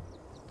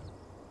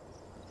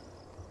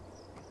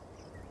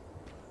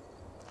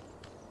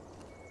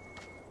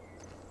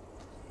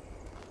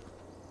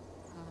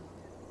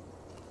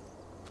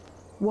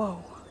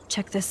 Whoa,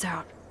 check this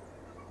out.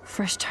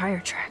 Fresh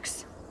tire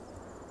tracks.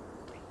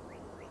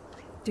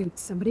 Dude,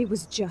 somebody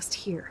was just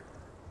here.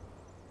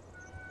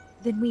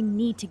 Then we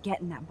need to get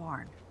in that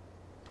barn.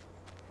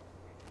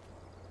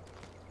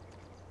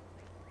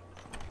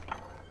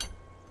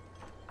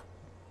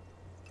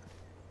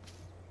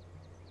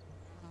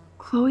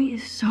 Chloe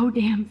is so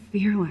damn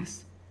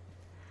fearless.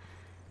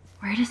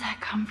 Where does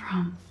that come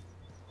from?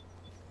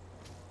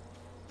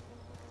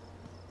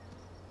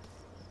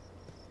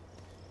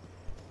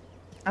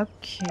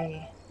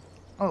 Okay.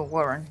 Oh,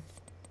 Warren.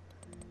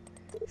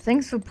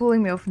 Thanks for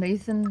pulling me off,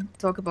 Nathan.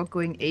 Talk about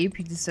going ape,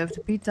 he deserved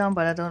to beat down,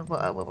 but I don't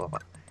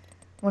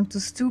want to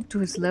stoop to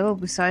his level.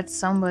 Besides,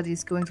 somebody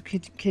is going to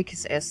kick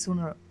his ass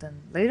sooner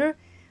than later.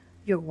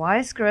 You're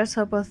wise,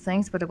 Grasshopper,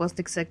 thanks, but I wasn't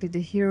exactly the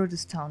hero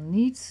this town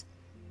needs.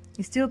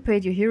 You still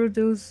paid your hero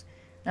dues.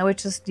 Now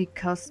it's just the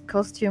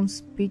costumes.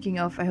 Speaking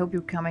of, I hope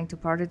you're coming to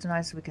party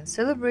tonight so we can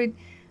celebrate.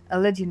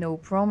 I'll let you know,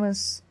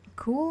 promise.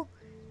 Cool.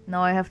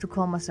 Now I have to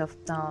calm myself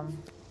down.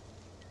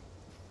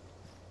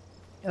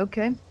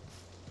 Okay.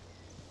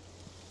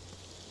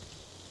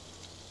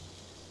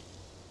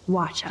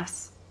 Watch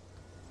us.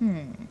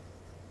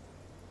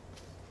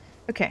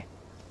 Okay.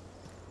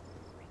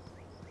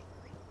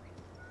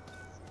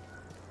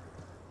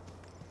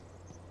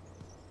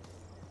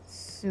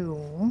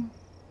 So...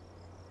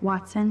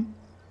 Watson,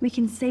 we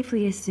can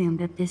safely assume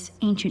that this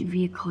ancient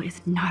vehicle is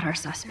not our There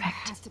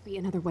suspect. has to be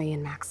another way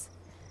in, Max.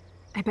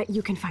 I bet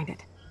you can find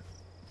it.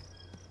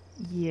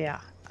 yeah,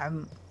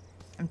 I'm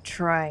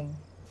trying.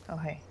 Oh,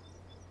 hey.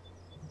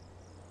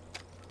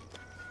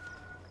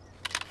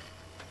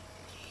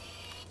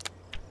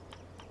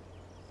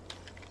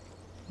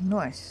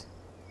 Nice.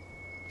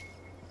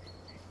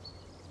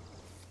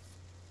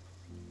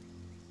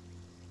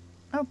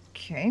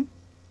 Okay.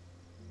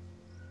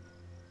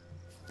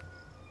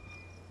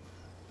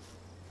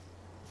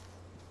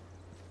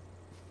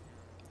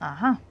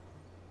 Aha.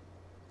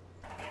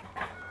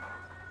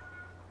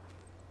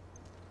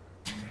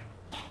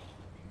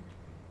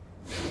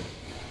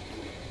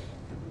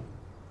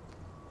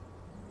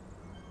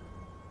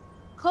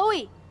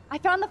 Chloe, I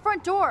found the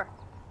front door.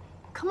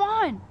 Come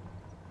on.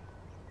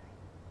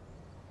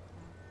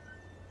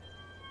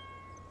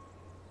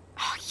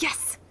 Oh,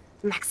 yes!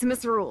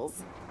 Maximus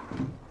rules.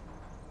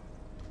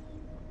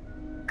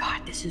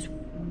 God, this is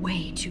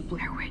way too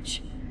Blair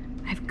Witch.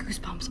 I have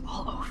goosebumps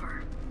all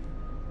over.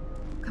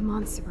 Come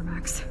on,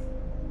 Supermax.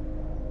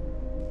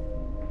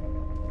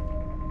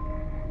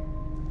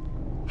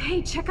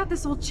 Hey, check out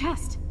this old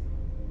chest.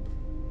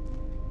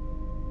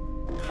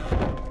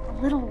 A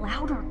little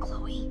louder,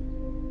 Chloe.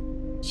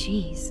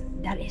 Jeez,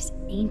 that is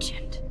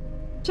ancient.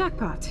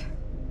 Jackpot.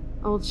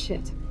 Old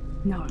shit.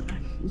 No,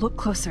 look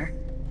closer.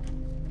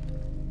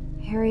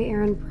 Harry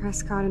Aaron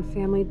Prescott and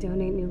family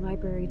donate new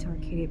library to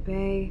Arcadia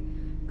Bay.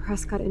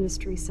 Prescott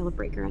Industries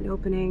celebrate grand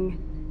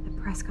opening. The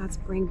Prescotts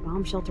bring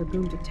bomb shelter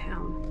boom to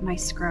town.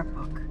 Nice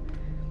scrapbook.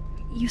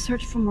 You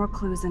search for more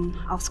clues and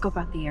I'll scope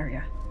out the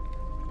area.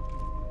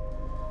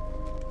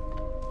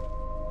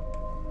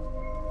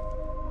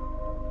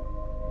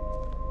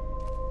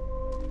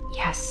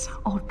 Yes,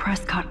 old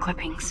Prescott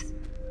clippings.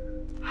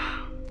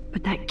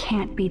 But that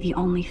can't be the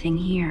only thing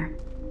here.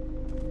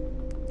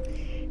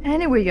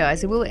 Anyway,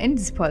 guys, I will end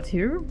this part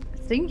here.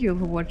 Thank you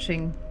for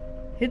watching.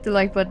 Hit the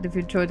like button if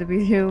you enjoyed the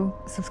video.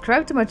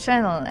 Subscribe to my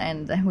channel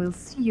and I will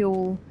see you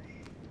all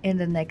in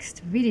the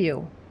next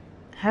video.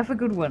 Have a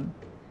good one.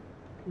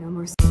 No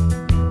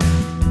more.